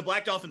 yes, the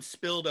Black Dolphin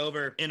spilled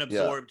over and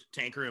absorbed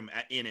Tank Room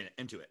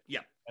into it.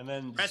 Yeah. And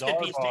then Rest in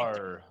peace, Tank.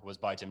 Zarbar was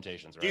by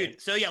Temptations, right?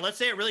 Dude, so yeah, let's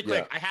say it really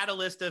quick. Yeah. I had a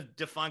list of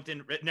defunct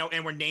and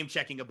we're name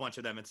checking a bunch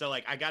of them. And so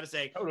like I gotta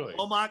say, Totally.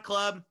 Beaumont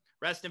Club,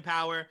 rest in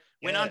power,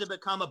 went on Yes. to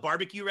become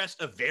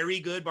a very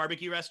good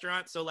barbecue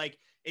restaurant. So like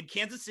in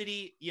Kansas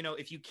City, you know,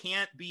 if you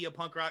can't be a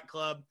punk rock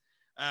club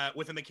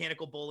with a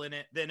mechanical bull in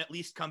it, then at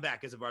least come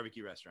back as a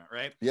barbecue restaurant,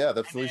 right? Yeah,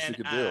 that's the And least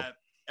you then, could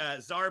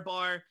do.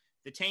 Zarbar,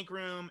 the Tank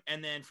Room,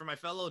 and then for my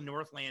fellow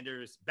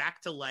Northlanders,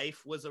 Back to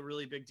Life was a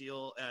really big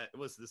deal. It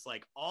was this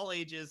like all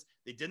ages.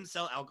 They didn't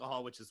sell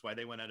alcohol, which is why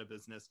they went out of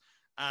business.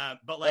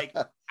 But like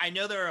I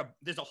know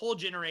there's a whole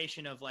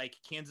generation of like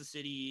Kansas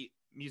City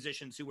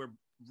musicians who were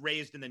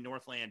raised in the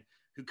Northland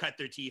who cut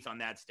their teeth on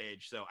that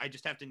stage. So I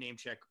just have to name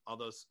check all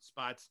those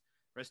spots.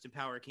 Rest in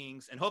power,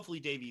 Kings, and hopefully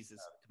Davies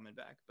is coming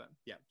back. But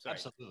yeah, sorry.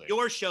 Absolutely.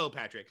 Your show,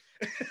 Patrick.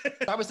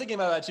 I was thinking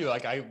about that too.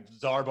 Like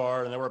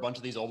Zarbar, and there were a bunch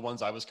of these old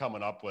ones I was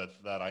coming up with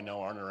that I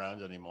know aren't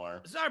around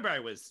anymore.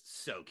 Zarbar was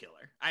so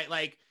killer.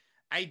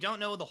 I don't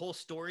know the whole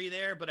story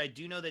there, but I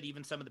do know that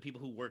even some of the people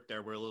who worked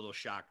there were a little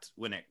shocked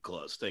when it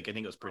closed. Like I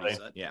think it was pretty Really?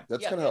 sad. Yeah.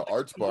 That's Yeah, kind of how like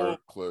Arts Bar cool-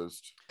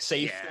 closed.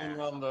 Safe Yeah. thing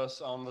on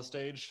the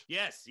stage.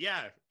 Yes.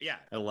 Yeah. Yeah.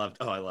 I loved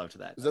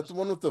that. Is that the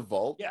one with the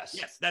vault? Yes.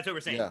 Yes, that's what we're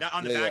saying. Yeah.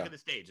 On the Yeah, back yeah. of the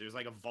stage, there's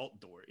like a vault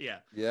door. Yeah.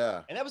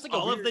 Yeah. And that was like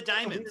All a of weird, the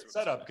diamonds weird were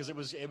setup because it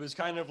was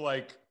kind of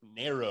like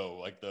narrow,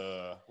 like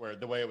the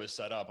way it was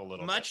set up a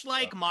little Much bit.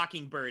 like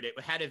Mockingbird, it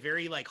had a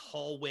very like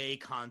hallway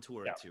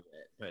contour Yeah. to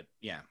it. But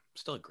yeah,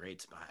 still a great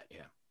spot.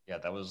 Yeah. Yeah,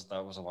 that was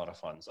a lot of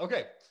fun.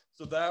 Okay,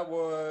 so that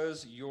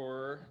was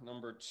your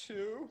number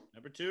 2.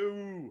 Number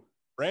 2.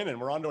 Brandon,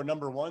 we're on to our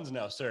number 1s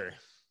now, sir.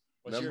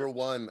 What's Number your-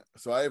 one.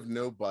 So I have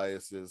no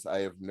biases. I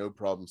have no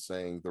problem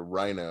saying the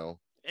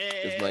Rhino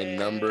Is my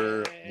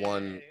number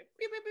one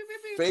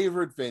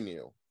favorite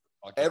venue.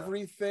 Fuck yeah.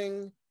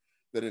 Everything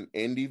that an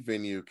indie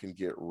venue can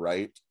get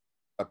right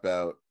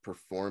about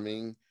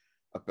performing,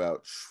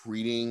 about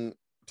treating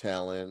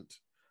talent,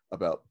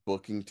 about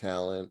booking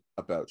talent,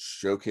 about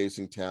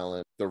showcasing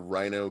talent, the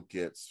Rhino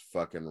gets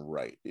fucking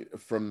right.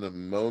 From the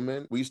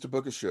moment we used to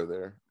book a show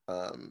there,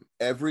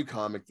 every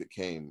comic that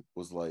came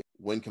was like,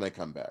 when can I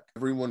come back?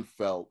 Everyone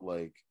felt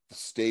like the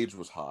stage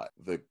was hot.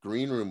 The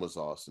green room was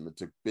awesome.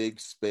 It's a big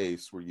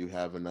space where you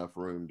have enough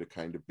room to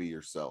kind of be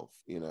yourself.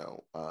 You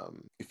know,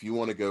 if you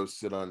want to go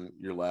sit on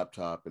your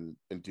laptop and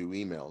do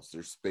emails,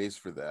 there's space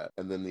for that.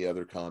 And then the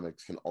other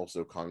comics can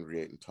also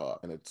congregate and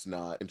talk, and it's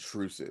not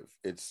intrusive.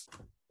 It's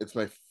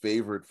my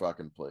favorite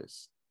fucking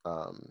place.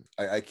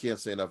 I can't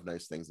say enough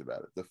nice things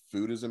about it. The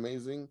food is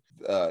amazing.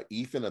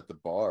 Ethan at the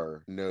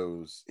bar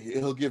knows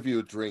he'll give you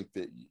a drink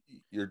that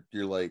you're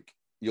like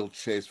you'll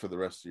chase for the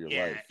rest of your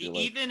life. You're like,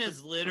 Ethan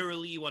is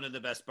literally one of the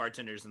best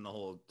bartenders in the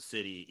whole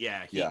city.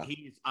 Yeah, Yeah.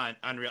 he's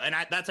unreal, and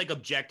that's like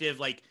objective.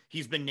 Like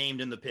he's been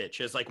named in the pitch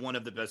as like one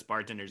of the best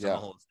bartenders in Yeah. the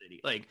whole city.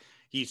 Like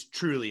he's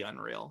truly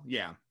unreal.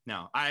 Yeah,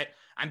 no,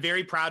 I'm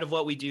very proud of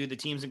what we do. The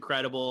team's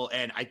incredible,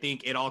 and I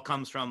think it all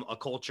comes from a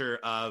culture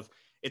of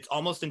it's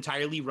almost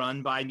entirely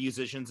run by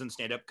musicians and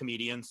stand-up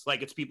comedians.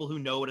 Like it's people who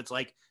know what it's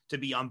like to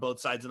be on both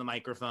sides of the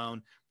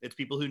microphone. It's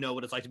people who know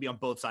what it's like to be on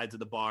both sides of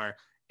the bar.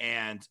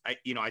 And I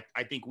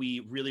think we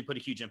really put a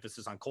huge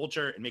emphasis on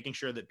culture and making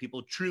sure that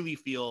people truly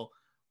feel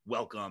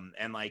welcome.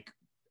 And like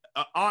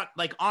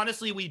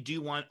honestly, we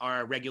do want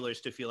our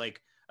regulars to feel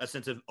like a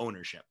sense of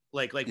ownership.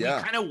 Like Yeah.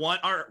 we kind of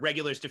want our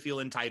regulars to feel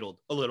entitled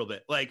a little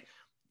bit, like,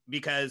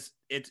 because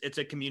it's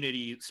a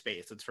community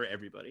space. It's for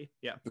everybody.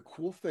 Yeah. the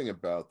cool thing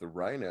about the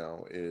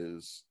Rhino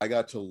is I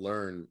got to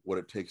learn what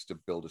it takes to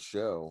build a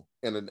show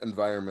in an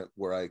environment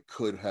where I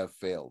could have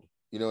failed.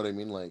 You know what I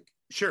mean? Like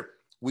Sure.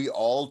 we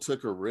all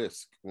took a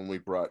risk when we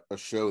brought a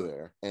show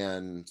there,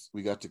 and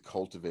we got to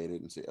cultivate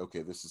it and say,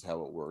 okay, this is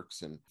how it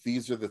works. And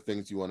these are the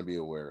things you want to be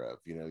aware of.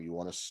 You know, you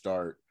want to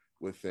start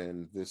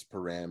within this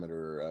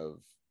parameter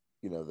of,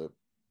 you know, the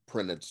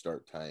printed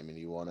start time, and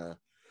you want to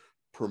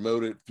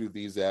promote it through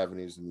these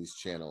avenues and these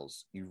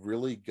channels. You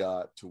really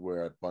got to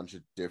wear a bunch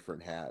of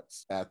different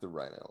hats at the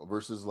Rhino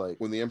versus like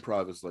when the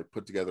Improv is like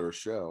put together a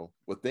show,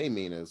 what they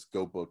mean is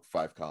go book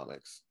 5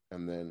 comics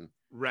and then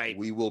Right.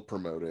 we will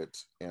promote it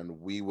and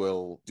we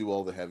will do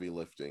all the heavy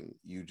lifting.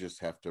 You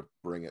just have to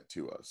bring it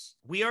to us.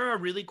 We are a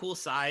really cool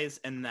size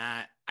in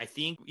that I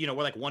think, we're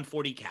like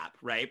 140 cap,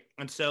 right?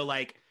 And so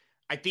like,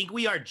 I think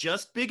we are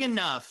just big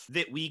enough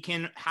that we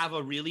can have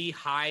a really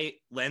high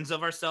lens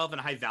of ourselves and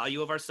a high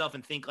value of ourselves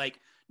and think like,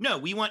 no,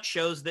 we want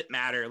shows that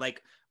matter.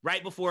 Like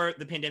right before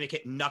the pandemic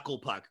hit, Knuckle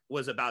Puck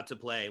was about to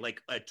play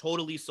like a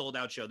totally sold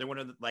out show. They're one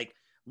of the, like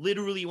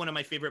literally one of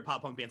my favorite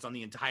pop punk bands on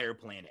the entire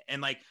planet.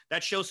 And like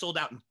that show sold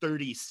out in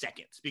 30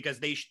 seconds because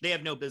they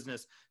have no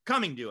business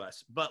coming to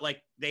us, but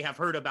like they have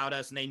heard about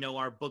us and they know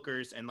our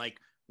bookers and like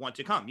want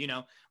to come,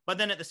 but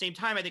then at the same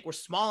time, I think we're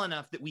small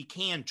enough that we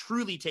can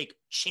truly take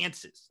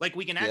chances. Like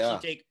we can actually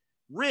take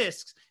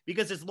risks,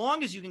 because as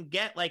long as you can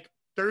get like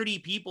 30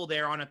 people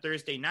there on a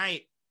Thursday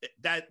night,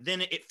 that then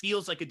it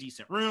feels like a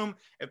decent room.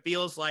 It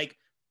feels like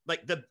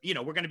like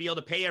we're going to be able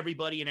to pay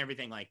everybody and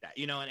everything like that,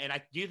 and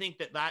I do think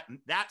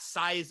that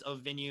size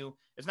of venue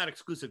is not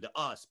exclusive to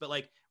us, but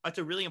like that's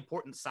a really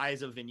important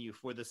size of venue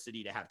for the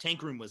city to have.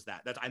 Tank Room was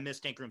that. I miss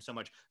Tank Room so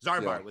much.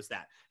 Zarbar was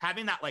that.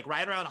 Having that like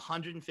right around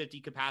 150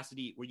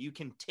 capacity where you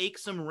can take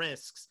some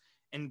risks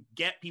and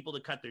get people to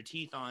cut their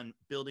teeth on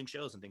building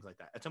shows and things like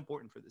that. That's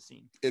important for the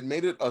scene. It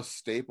made it a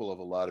staple of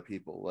a lot of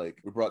people.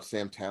 Like we brought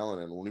Sam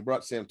Talent in. When we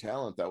brought Sam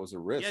Talent, that was a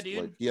risk. Yeah,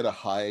 dude. Like he had a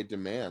high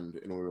demand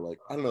and we were like,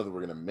 I don't know that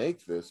we're going to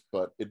make this,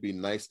 but it'd be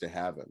nice to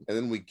have him. And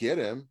then we get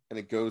him and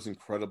it goes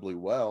incredibly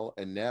well.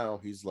 And now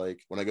he's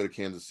like, when I go to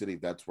Kansas City,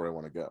 that's where I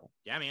want to go.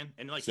 Yeah, man.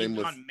 And like Same he's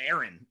with, on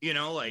Marin,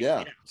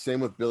 Same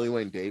with Billy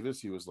Wayne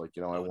Davis. He was like,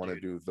 I want to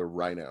do the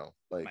Rhino.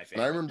 Like,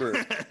 and I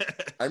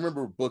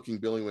remember booking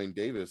Billy Wayne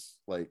Davis.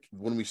 Like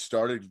when we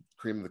started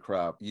Cream of the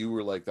Crop, you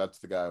were like, that's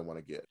the guy I want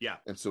to get. Yeah.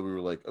 And so we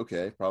were like,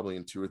 okay, probably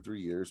in 2 or 3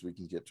 years, we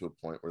can get to a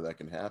point where that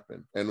can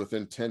happen. And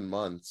within 10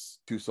 months,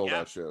 2 sold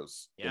out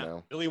shows,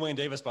 Billy Wayne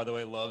Davis, by the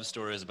way, loves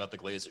stories about the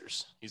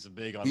Glazers. He's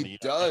big on he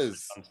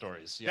does. On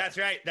stories. Yeah. That's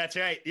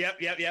right. Yep.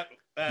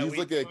 He's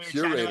like a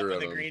curator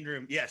of the green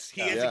room. Yes,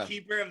 he is a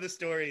keeper of the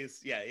stories.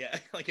 Yeah.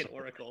 Like an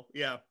oracle.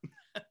 Yeah.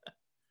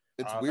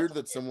 It's weird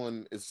that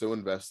someone is so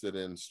invested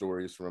in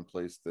stories from a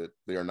place that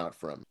they are not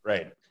from.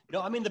 Right.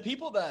 I mean, the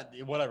people that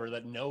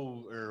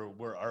know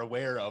or are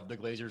aware of the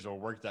Glazers or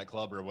worked that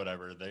club or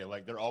whatever,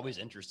 they're always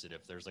interested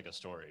if there's like a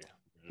story.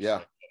 Yeah.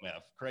 Like, man,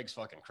 Craig's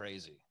fucking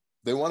crazy.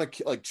 They want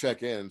to like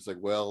check in. It's like,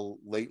 well,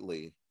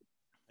 lately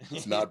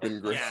it's not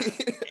been great.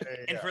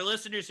 And for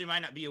listeners who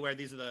might not be aware,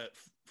 these are the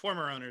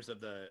former owners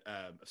of the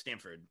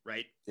Stanford,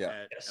 right?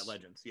 Yeah. At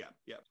Legends. Yeah.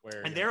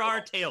 And there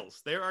are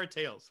tales.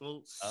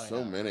 Well,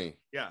 so many.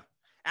 Yeah.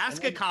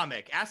 Ask a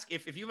comic. Ask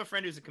if you have a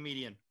friend who's a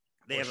comedian,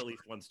 they have at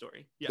least one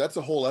story. Yeah. That's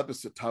a whole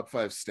episode, top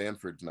 5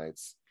 Stanford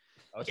nights.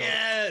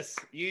 Yes,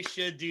 you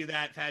should do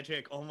that,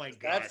 Patrick. Oh my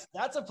god,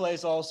 that's a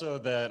place also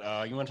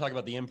that you want to talk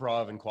about the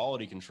improv and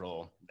quality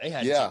control.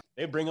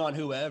 They bring on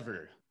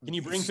whoever. Can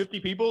you bring 50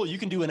 people? You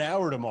can do an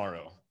hour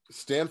tomorrow.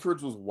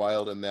 Stanford's was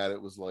wild in that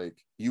it was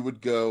like you would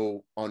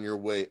go on your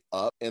way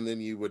up and then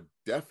you would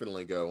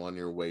definitely go on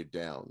your way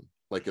down.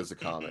 Like as a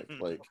comic,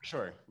 like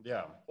sure,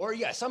 yeah, or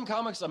some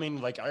comics. I mean,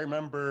 like I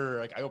remember,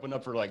 like I opened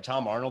up for like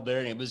Tom Arnold there,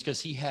 and it was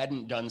because he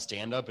hadn't done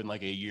stand up in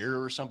like a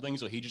year or something,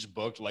 so he just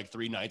booked like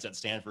 3 nights at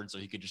Stanford so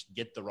he could just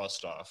get the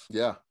rust off.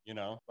 Yeah,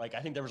 like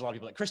I think there was a lot of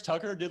people like Chris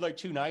Tucker did like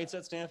 2 nights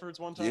at Stanford's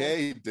one time. Yeah,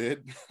 he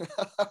did.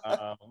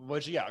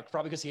 Which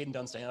probably because he hadn't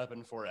done stand up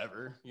in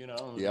forever. Yeah, like,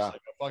 oh,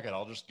 fuck it,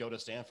 I'll just go to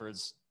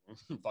Stanford's.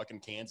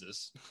 Fucking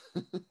Kansas.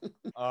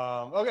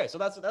 Okay, so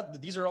that's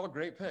that. These are all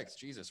great picks.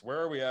 Jesus, where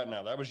are we at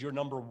now? That was your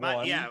number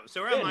one.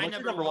 So we're on my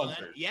number one.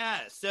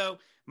 Yeah, so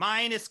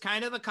mine is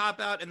kind of a cop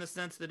out in the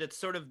sense that it's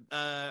sort of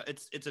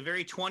it's a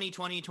very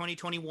 2020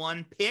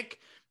 2021 pick.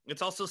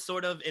 It's also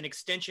sort of an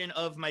extension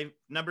of my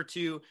number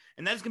 2,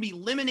 and that is going to be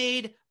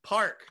Lemonade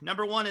Park.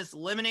 Number 1 is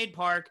Lemonade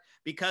Park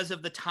because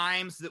of the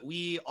times that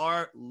we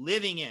are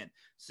living in.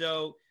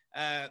 So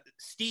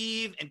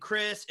Steve and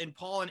Chris and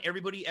Paul and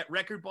everybody at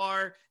Record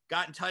Bar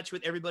got in touch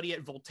with everybody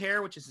at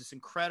Voltaire, which is this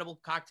incredible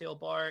cocktail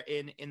bar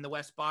in the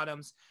West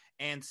Bottoms,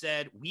 and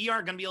said, we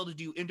are going to be able to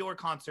do indoor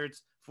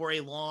concerts for a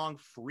long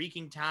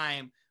freaking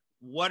time.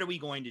 What are we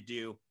going to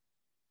do?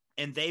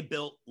 And they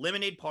built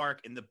Lemonade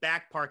Park in the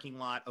back parking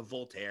lot of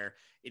Voltaire.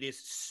 It is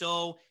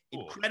so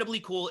incredibly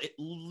cool. It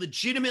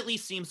legitimately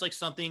seems like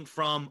something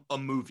from a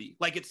movie.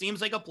 Like it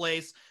seems like a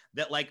place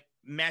that like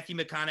Matthew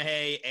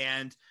McConaughey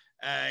and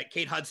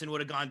Kate Hudson would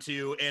have gone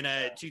to in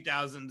a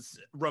 2000s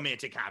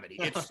romantic comedy.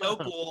 It's so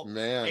cool.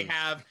 Man. They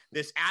have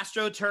this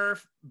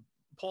AstroTurf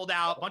pulled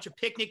out, a bunch of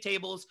picnic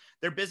tables.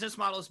 Their business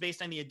model is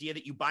based on the idea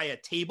that you buy a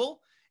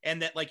table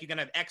and that like you're going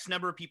to have X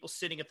number of people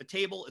sitting at the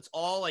table. It's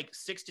all like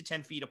 6 to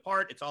 10 feet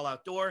apart. It's all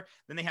outdoor.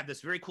 Then they have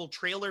this very cool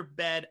trailer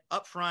bed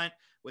up front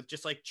with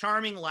just like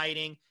charming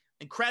lighting,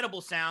 incredible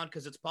sound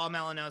because it's Paul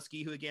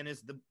Malinowski, who again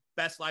is the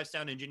best live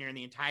sound engineer in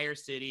the entire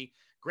city.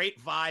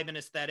 Great vibe and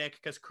aesthetic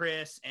because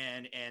Chris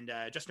and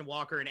Justin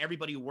Walker and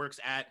everybody who works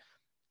at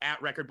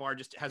Record Bar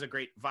just has a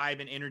great vibe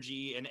and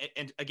energy.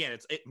 And again,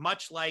 it's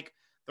much like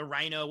the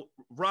Rhino,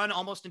 run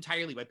almost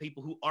entirely by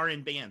people who are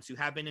in bands, who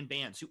have been in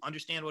bands, who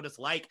understand what it's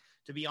like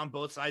to be on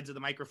both sides of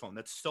the microphone.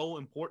 That's so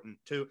important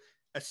to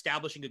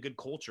establishing a good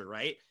culture,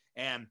 right?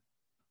 And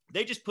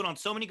they just put on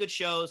so many good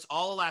shows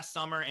all last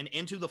summer and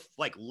into the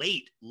like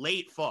late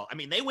fall. I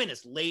mean, they went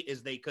as late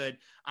as they could.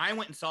 I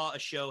went and saw a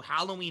show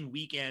Halloween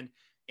weekend.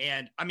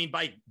 And I mean,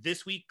 by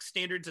this week's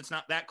standards, it's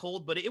not that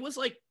cold, but it was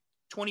like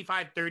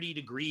 25, 30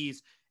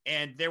 degrees.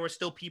 And there were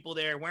still people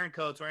there wearing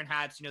coats, wearing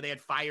hats. They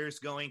had fires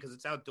going because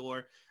it's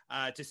outdoor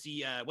to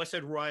see West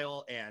Side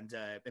Royal and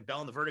Bell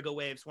and the Vertigo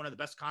Waves, one of the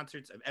best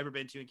concerts I've ever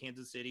been to in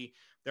Kansas City.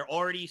 They're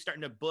already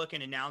starting to book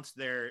and announce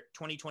their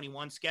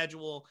 2021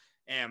 schedule.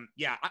 And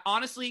yeah,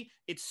 honestly,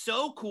 it's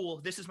so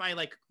cool. This is my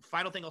like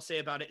final thing I'll say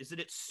about it is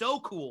that it's so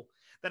cool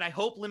that I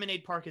hope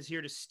Lemonade Park is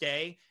here to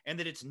stay and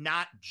that it's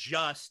not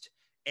just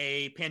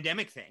a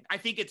pandemic thing. I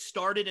think it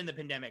started in the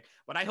pandemic,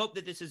 but I hope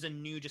that this is a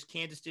new just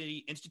Kansas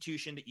City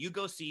institution that you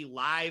go see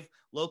live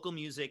local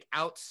music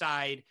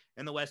outside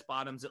in the West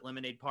Bottoms at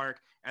Lemonade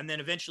Park. And then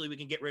eventually we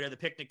can get rid of the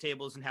picnic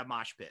tables and have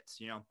mosh pits,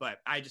 but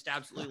I just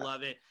absolutely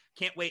love it.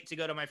 Can't wait to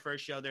go to my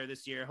first show there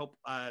this year.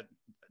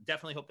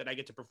 Definitely hope that I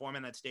get to perform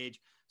on that stage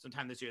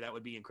sometime this year. That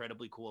would be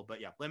incredibly cool. But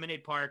yeah,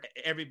 Lemonade Park,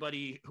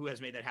 everybody who has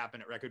made that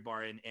happen at Record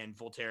Bar and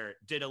Voltaire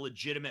did a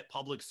legitimate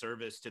public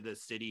service to the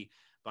city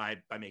by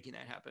making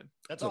that happen.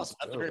 That's awesome.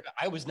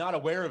 I was not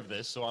aware of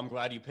this, so I'm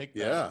glad you picked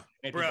that.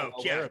 Yeah. Bro,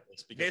 yeah.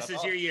 This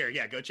is your year.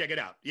 Yeah, go check it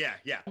out. Yeah.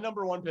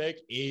 Number one pick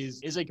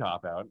is a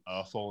cop-out,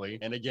 fully.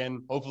 And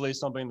again, hopefully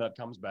something that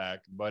comes back,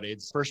 but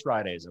it's First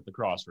Fridays at the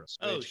Crossroads.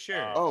 Oh,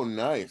 sure. Oh,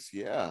 nice.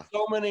 Yeah.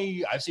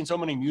 I've seen so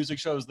many music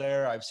shows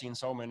there. I've seen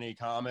so many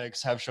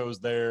comics have shows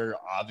there.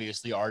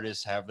 Obviously,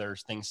 artists have their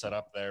things set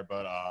up there,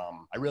 but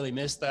I really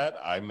miss that.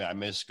 I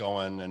miss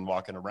going and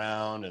walking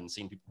around and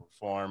seeing people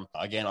perform.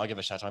 Again, I'll give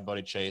a shout out to my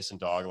buddy Chase and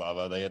Dog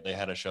Lava. They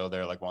had a show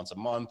there like once a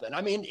month. And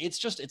I mean,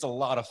 it's a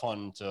lot of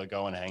fun to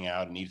go and hang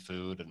out and eat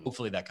food. And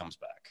hopefully that comes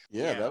back.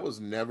 Yeah, that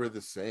was never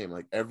the same.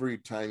 Like every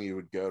time you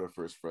would go to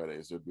First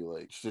Fridays, it would be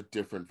like just a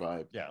different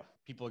vibe. Yeah.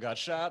 People got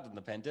shot and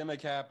the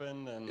pandemic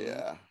happened. And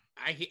yeah.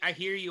 I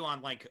hear you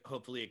on like,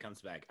 hopefully it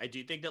comes back. I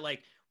do think that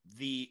like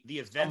the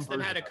events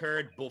that had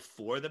occurred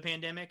before the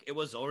pandemic, it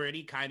was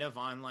already kind of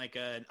on like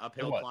an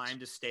uphill climb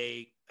to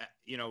stay,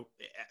 not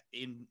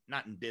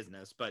in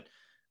business, but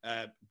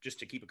just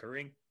to keep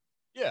occurring.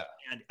 Yeah.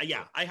 And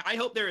I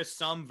hope there is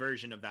some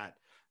version of that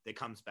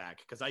comes back,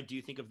 because I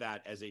do think of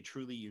that as a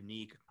truly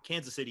unique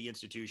Kansas City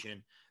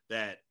institution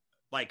that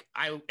like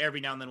every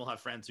now and then we'll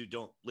have friends who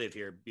don't live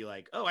here be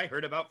like, oh, I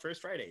heard about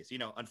First Fridays.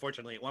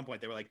 Unfortunately at one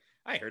point they were like,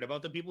 I heard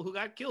about the people who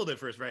got killed at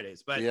First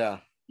Fridays. But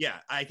yeah,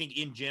 I think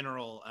in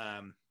general,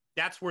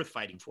 that's worth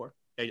fighting for.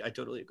 I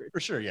totally agree. For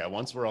sure, yeah.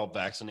 Once we're all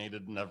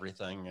vaccinated and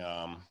everything,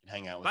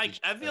 hang out with like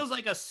it feels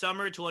like a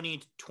summer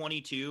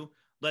 2022.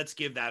 Let's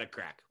give that a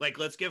crack. Like,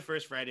 let's give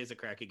First Fridays a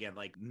crack again,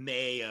 like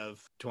May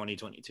of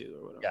 2022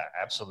 or whatever. Yeah,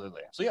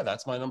 absolutely. So yeah,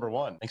 that's my number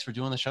one. Thanks for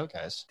doing the show,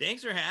 guys.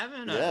 Thanks for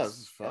having us. Yeah, this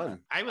is fun.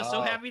 I was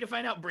so happy to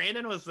find out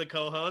Brandon was the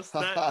co-host.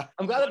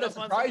 I'm glad that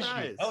surprised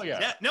you. Oh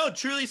yeah. No,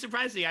 truly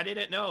surprising. I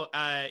didn't know.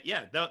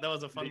 That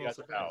was a fun little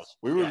surprise.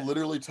 We were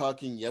literally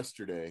talking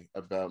yesterday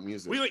about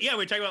music. We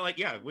were talking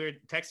about we were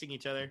texting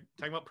each other,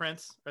 talking about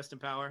Prince, rest in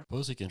power.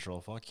 Posey Control,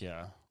 fuck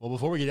yeah. Well,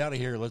 before we get out of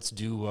here, let's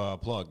do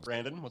plugs.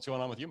 Brandon, what's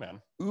going on with you,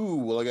 man? Ooh,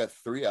 well, I got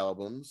 3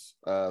 albums.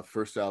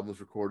 First album was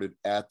recorded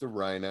at the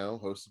Rhino,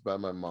 hosted by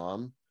my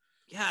mom.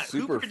 Yeah,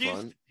 super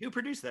fun. Who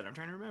produced that? I'm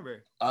trying to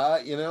remember.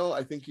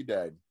 I think he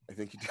died.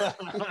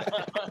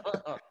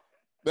 That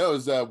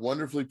was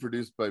wonderfully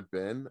produced by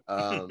Ben.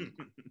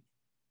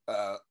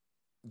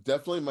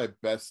 Definitely my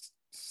best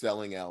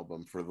selling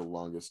album for the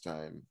longest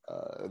time.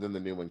 Then the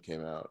new one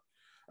came out.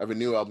 I have a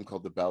new album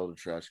called The Ballad of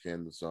Trash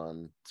Can that's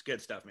on. It's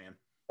good stuff, man.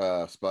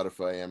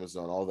 Spotify,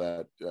 Amazon, all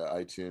that,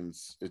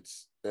 iTunes.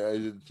 It's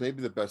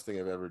maybe the best thing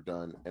I've ever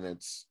done, and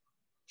it's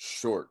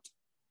short.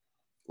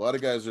 A lot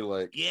of guys are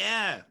like,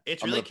 yeah,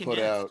 it's I'm really gonna put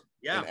out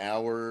an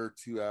hour,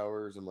 2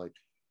 hours. I'm like,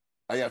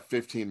 I got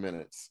 15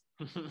 minutes.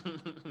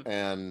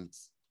 And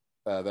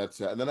that's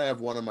and then I have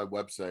one on my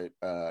website,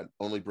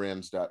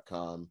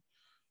 onlybrands.com.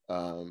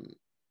 I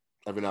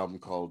have an album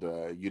called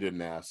You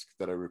Didn't Ask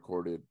that I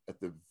recorded at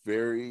the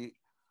very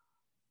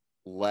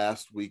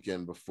last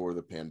weekend before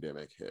the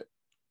pandemic hit.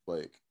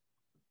 Like,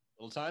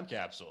 little time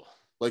capsule.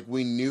 Like,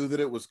 we knew that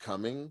it was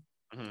coming,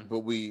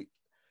 but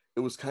it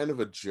was kind of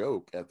a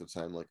joke at the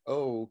time. Like,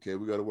 oh, okay,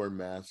 we got to wear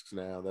masks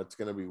now. That's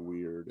going to be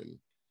weird. And,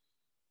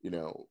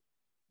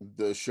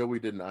 the show we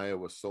did in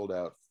Iowa sold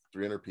out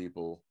 300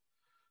 people.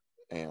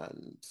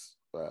 And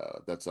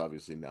that's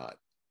obviously not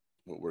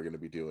what we're going to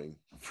be doing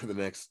for the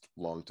next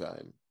long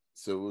time.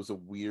 So it was a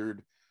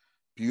weird,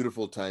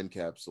 beautiful time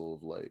capsule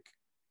of like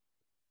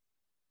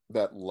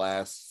that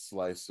last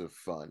slice of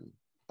fun.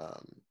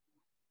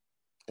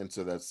 And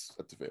so that's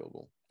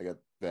available. I got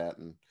that,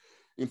 and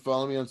you can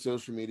follow me on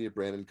social media,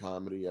 Brandon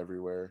Comedy,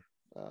 everywhere.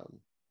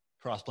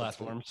 Cross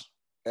platforms.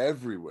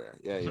 Everywhere.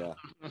 Yeah.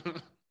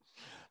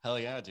 Hell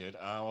yeah, dude.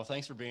 Well,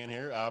 thanks for being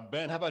here.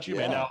 Ben, how about you,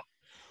 Yeah. man? Now,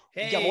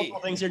 Hey, you got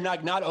multiple things here.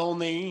 Not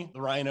only the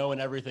Rhino and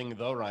everything,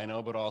 the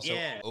Rhino, but also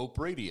Ope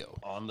Radio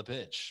on the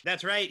pitch.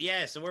 That's right.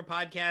 Yeah. So we're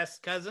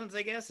podcast cousins,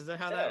 I guess. Is that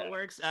how that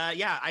works?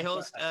 I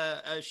host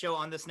a show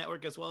on this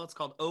network as well. It's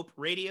called Ope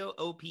Radio,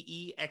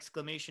 OPE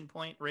exclamation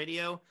point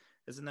radio.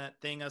 Isn't that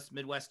thing us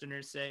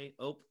Midwesterners say?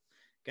 Ope.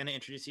 Gonna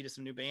introduce you to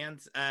some new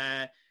bands.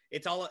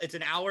 It's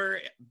an hour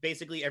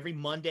basically every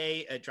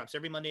Monday. It drops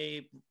every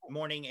Monday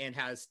morning and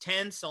has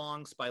 10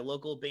 songs by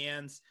local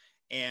bands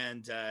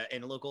and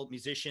local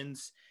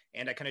musicians.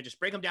 And I kind of just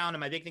break them down.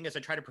 And my big thing is I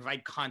try to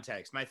provide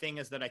context. My thing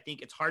is that I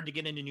think it's hard to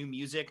get into new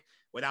music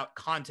without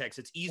context.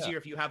 It's easier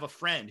if you have a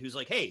friend who's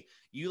like, hey,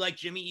 you like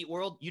Jimmy Eat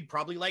World? You'd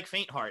probably like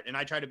Faint Heart. And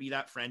I try to be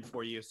that friend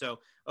for you. So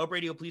Ope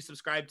Radio, please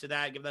subscribe to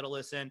that. Give that a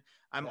listen.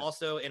 I'm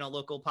also in a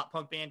local pop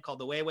punk band called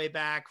The Way Way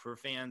Back for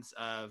fans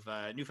of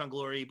New Found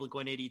Glory,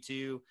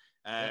 Blink-182.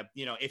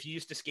 If you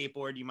used to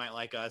skateboard, you might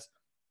like us.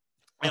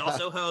 I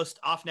also host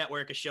Off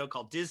Network, a show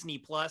called Disney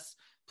Plus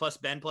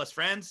Ben plus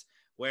Friends,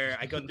 where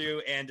I go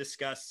through and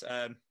discuss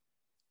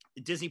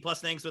Disney Plus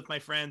things with my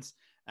friends.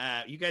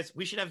 You guys,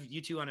 we should have you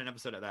two on an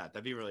episode of that.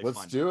 That'd be really fun.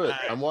 Let's do it.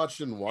 I'm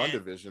watching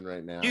WandaVision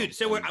right now. Dude,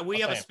 so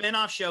we have a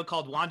spin-off show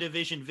called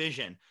WandaVision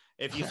Vision.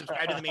 If you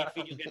subscribe to the main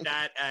feed, you'll get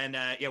that. And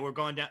we're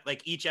going down,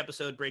 like, each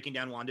episode breaking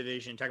down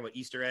WandaVision, talking about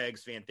Easter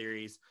eggs, fan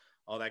theories,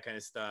 all that kind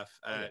of stuff.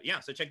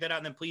 So check that out.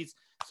 And then please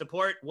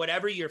support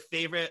whatever your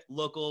favorite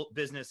local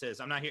business is.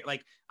 I'm not here,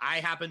 like, I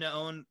happen to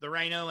own the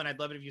Rhino, and I'd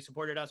love it if you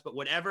supported us, but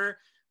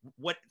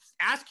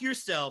ask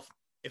yourself,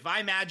 if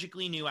I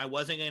magically knew I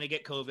wasn't going to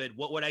get COVID,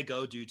 what would I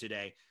go do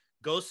today?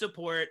 Go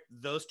support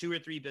those 2 or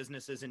 3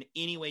 businesses in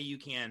any way you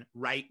can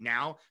right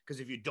now. Because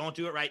if you don't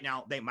do it right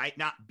now, they might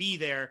not be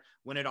there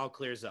when it all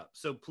clears up.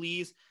 So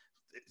please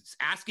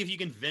ask if you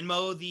can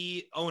Venmo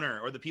the owner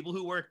or the people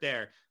who work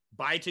there,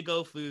 buy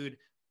to-go food,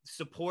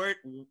 support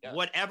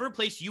whatever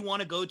place you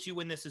want to go to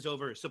when this is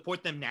over.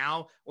 Support them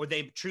now, or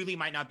they truly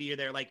might not be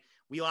there. Like,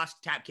 we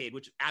lost Tapcade,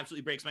 which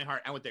absolutely breaks my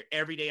heart. I went there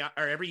every day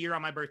or every year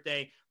on my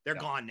birthday. They're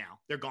gone now.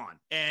 They're gone.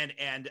 And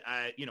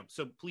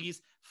so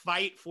please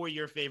fight for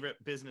your favorite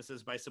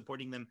businesses by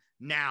supporting them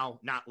now,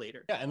 not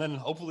later. Yeah, and then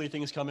hopefully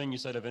things coming. You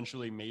said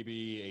eventually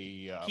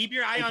maybe keep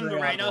your eye on the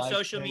Rhino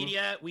social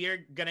media. We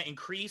are going to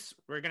increase.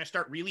 We're going to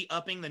start really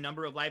upping the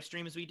number of live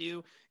streams we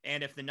do.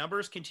 And if the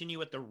numbers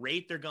continue at the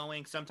rate they're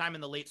going, sometime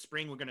in the late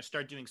spring, we're going to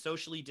start doing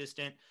socially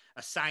distant,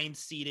 assigned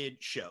seated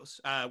shows.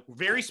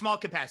 Very small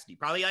capacity,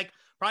 probably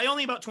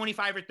only about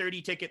 25 or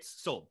 30 tickets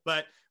sold,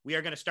 but we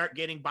are going to start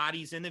getting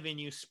bodies in the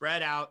venue,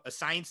 spread out,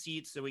 assigned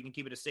seats so we can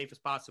keep it as safe as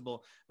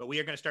possible. But we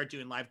are going to start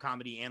doing live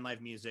comedy and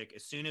live music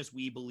as soon as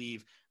we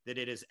believe that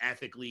it is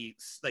ethically,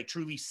 like,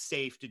 truly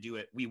safe to do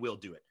it. We will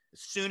do it. As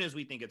soon as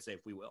we think it's safe,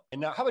 we will. And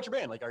now, how about your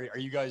band? Like, are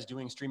you guys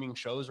doing streaming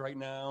shows right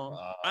now?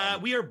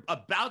 We are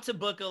about to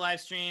book a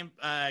live stream.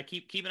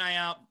 Keep an eye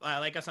out.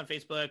 Like us on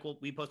Facebook.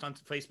 We post on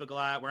Facebook a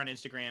lot. We're on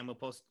Instagram. We'll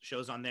post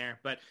shows on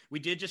there. But we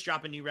did just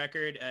drop a new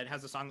record. It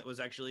has a song that was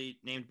actually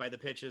named by The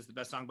Pitch as the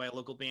best song by a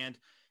local band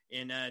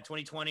in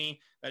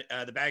 2020.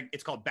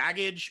 It's called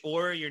Baggage,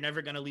 or You're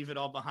Never Gonna Leave It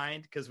All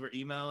Behind, because we're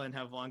emo and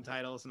have long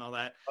titles and all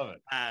that. Love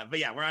it. But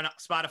yeah, we're on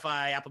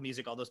Spotify, Apple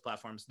Music, all those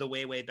platforms. The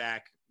Way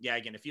Back. Yeah,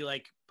 again, if you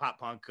like pop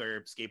punk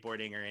or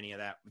skateboarding or any of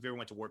that, if you ever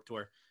went to Warped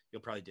Tour,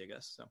 you'll probably dig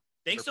us. So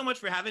thanks so much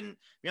for having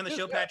me on the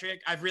show,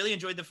 Patrick. I've really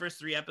enjoyed the first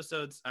 3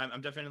 episodes.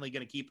 I'm definitely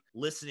going to keep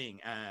listening,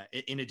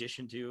 in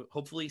addition to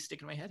hopefully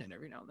sticking my head in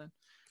every now and then.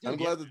 I'm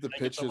glad that the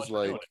Pitch is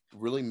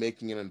really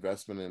making an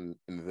investment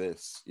in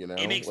this, you know.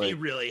 It makes me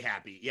really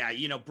happy. Yeah,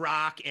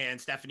 Brock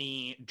and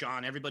Stephanie,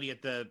 John, everybody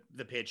at the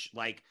Pitch,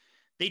 like,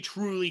 they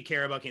truly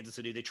care about Kansas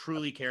City. They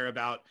truly care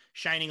about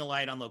shining a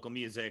light on local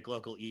music,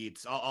 local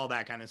eats, all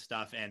that kind of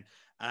stuff. And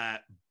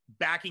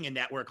backing a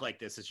network like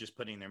this is just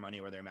putting their money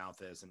where their mouth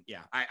is. And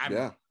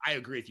I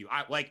agree with you.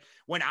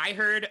 When I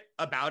heard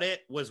about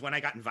it was when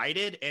I got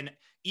invited, and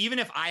even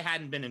if I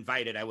hadn't been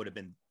invited, I would have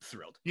been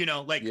thrilled.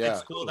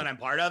 It's cool that I'm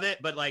part of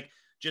it, but like,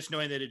 just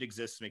knowing that it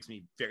exists makes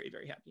me very,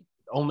 very happy.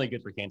 Only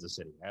good for Kansas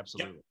City.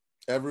 Absolutely.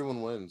 Yep.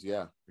 Everyone wins.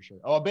 Yeah, for sure.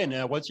 Oh, Ben,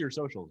 what's your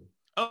socials?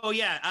 Oh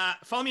yeah.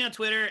 Follow me on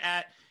Twitter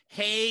at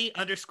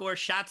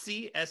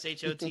hey_Shotzi,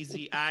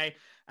 SHOTZI.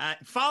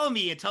 Follow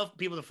me and tell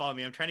people to follow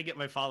me. I'm trying to get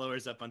my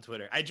followers up on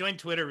Twitter. I joined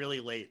Twitter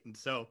really late. And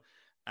so,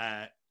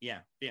 For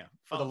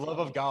the love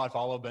of God,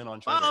 follow Ben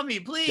on Twitter. Follow me,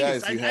 please.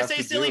 Guys, I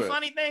say silly,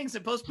 funny things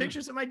and post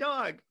pictures of my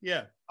dog.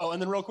 Yeah. Oh,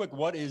 and then real quick,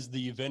 what is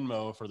the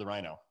Venmo for the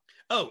Rhino?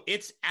 Oh,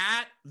 it's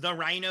at the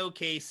Rhino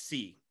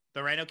KC.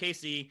 The Rhino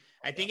KC.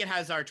 I think it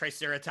has our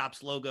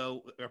Triceratops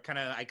logo, or kind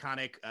of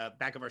iconic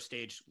back of our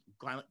stage,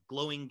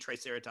 glowing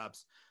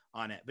Triceratops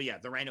on it. But yeah,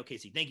 the Rhino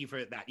KC. Thank you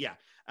for that. Yeah.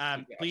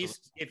 Please,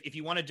 if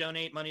you want to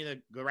donate money to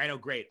the Rhino,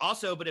 great.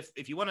 Also, but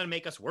if you want to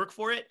make us work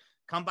for it,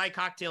 come buy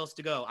cocktails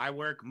to go. I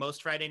work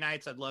most Friday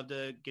nights. I'd love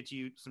to get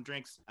you some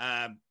drinks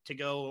to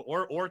go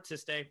or to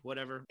stay,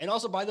 whatever. And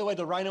also, by the way,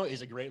 the Rhino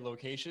is a great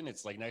location.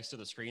 It's like next to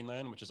the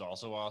Screenland, which is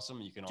also awesome.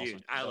 You can also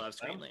I love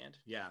Screenland.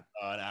 Yeah.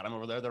 And Adam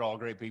over there, they're all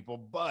great people.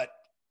 But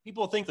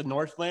people think the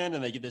Northland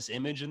and they get this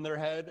image in their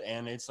head,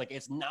 and it's like,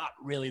 it's not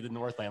really the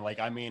Northland.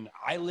 Like, I mean,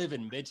 I live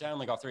in Midtown,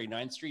 like off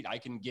 39th Street. I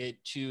can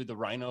get to the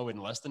Rhino in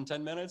less than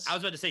 10 minutes. I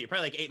was about to say, you're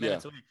probably like 8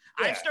 minutes away.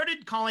 Yeah. I've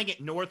started calling it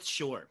North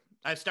Shore.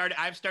 I've started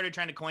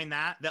trying to coin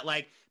that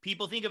like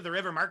people think of the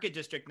River Market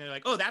District and they're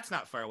like, oh, that's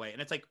not far away. And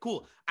it's like,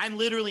 cool. I'm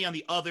literally on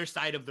the other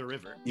side of the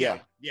river. Yeah.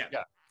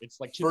 It's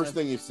like first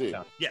thing you see.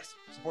 Yeah. Yes.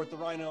 Support the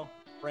Rhino.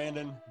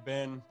 Brandon,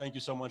 Ben, thank you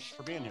so much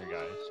for being here,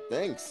 guys.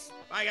 Thanks.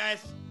 Bye,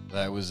 guys.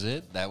 That was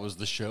it. That was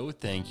the show.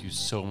 Thank you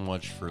so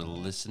much for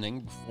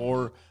listening.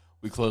 Before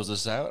We close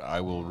this out. I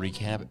will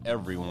recap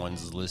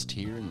everyone's list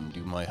here and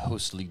do my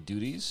hostly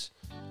duties.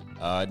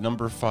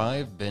 Number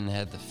 5, Ben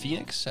had the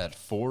Phoenix. At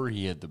 4,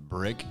 he had the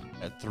Brick.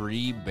 At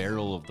 3,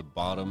 Barrel of the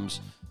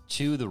Bottoms.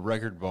 2, the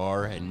Record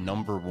Bar. And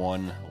number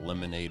 1,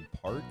 Lemonade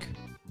Park.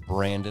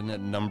 Brandon at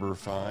number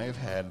 5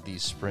 had the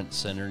Sprint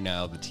Center,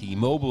 now the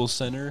T-Mobile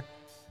Center.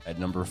 At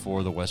number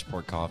 4, the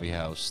Westport Coffee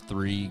House.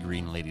 3,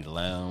 Green Lady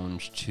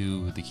Lounge.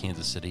 2, the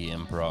Kansas City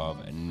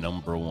Improv. And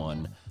number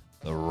 1,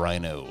 the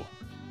Rhino.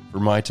 For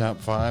my top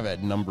 5,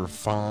 at number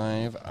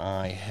 5,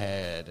 I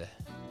had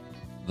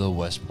the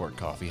Westport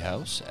Coffee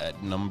House.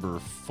 At number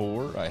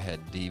 4, I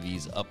had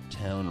Davies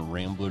Uptown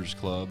Ramblers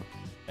Club.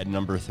 At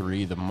number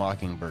 3, the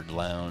Mockingbird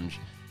Lounge.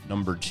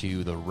 Number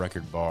 2, the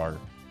Record Bar.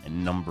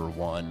 And number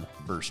 1,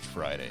 First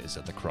Fridays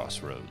at the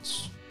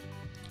Crossroads.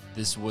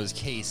 This was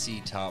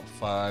KC Top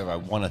 5. I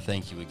want to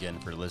thank you again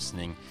for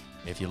listening.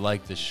 If you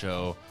like the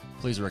show,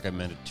 please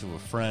recommend it to a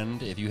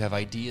friend. If you have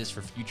ideas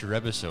for future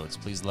episodes,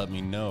 please let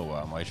me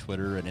know. My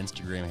Twitter and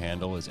Instagram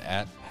handle is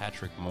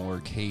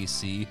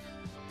 @PatrickMooreKC.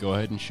 Go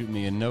ahead and shoot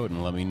me a note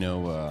and let me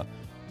know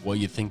what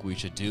you think we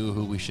should do,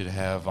 who we should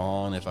have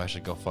on, if I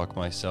should go fuck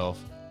myself,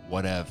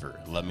 whatever.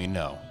 Let me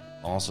know.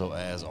 Also,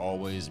 as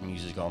always,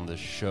 music on this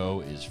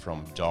show is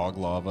from Dog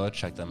Lava.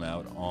 Check them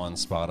out on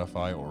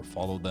Spotify or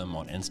follow them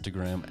on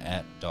Instagram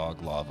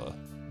 @DogLava.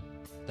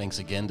 Thanks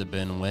again to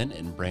Ben Wynn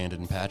and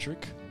Brandon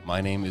Patrick.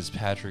 My name is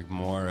Patrick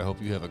Moore. I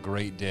hope you have a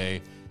great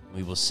day.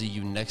 We will see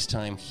you next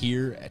time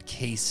here at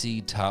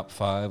KC Top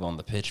 5 on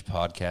the Pitch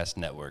Podcast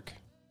Network.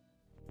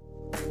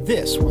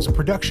 This was a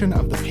production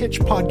of the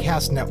Pitch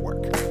Podcast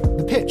Network.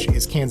 The Pitch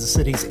is Kansas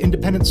City's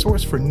independent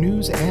source for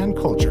news and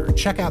culture.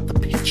 Check out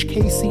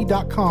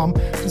thepitchkc.com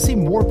to see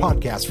more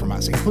podcasts from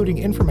us, including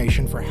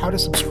information for how to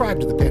subscribe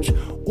to The Pitch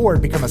or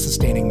become a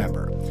sustaining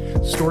member.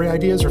 Story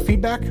ideas or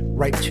feedback?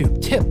 Write to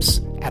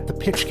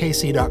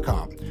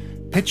tips@thepitchkc.com.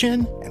 Pitch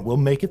in and we'll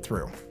make it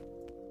through.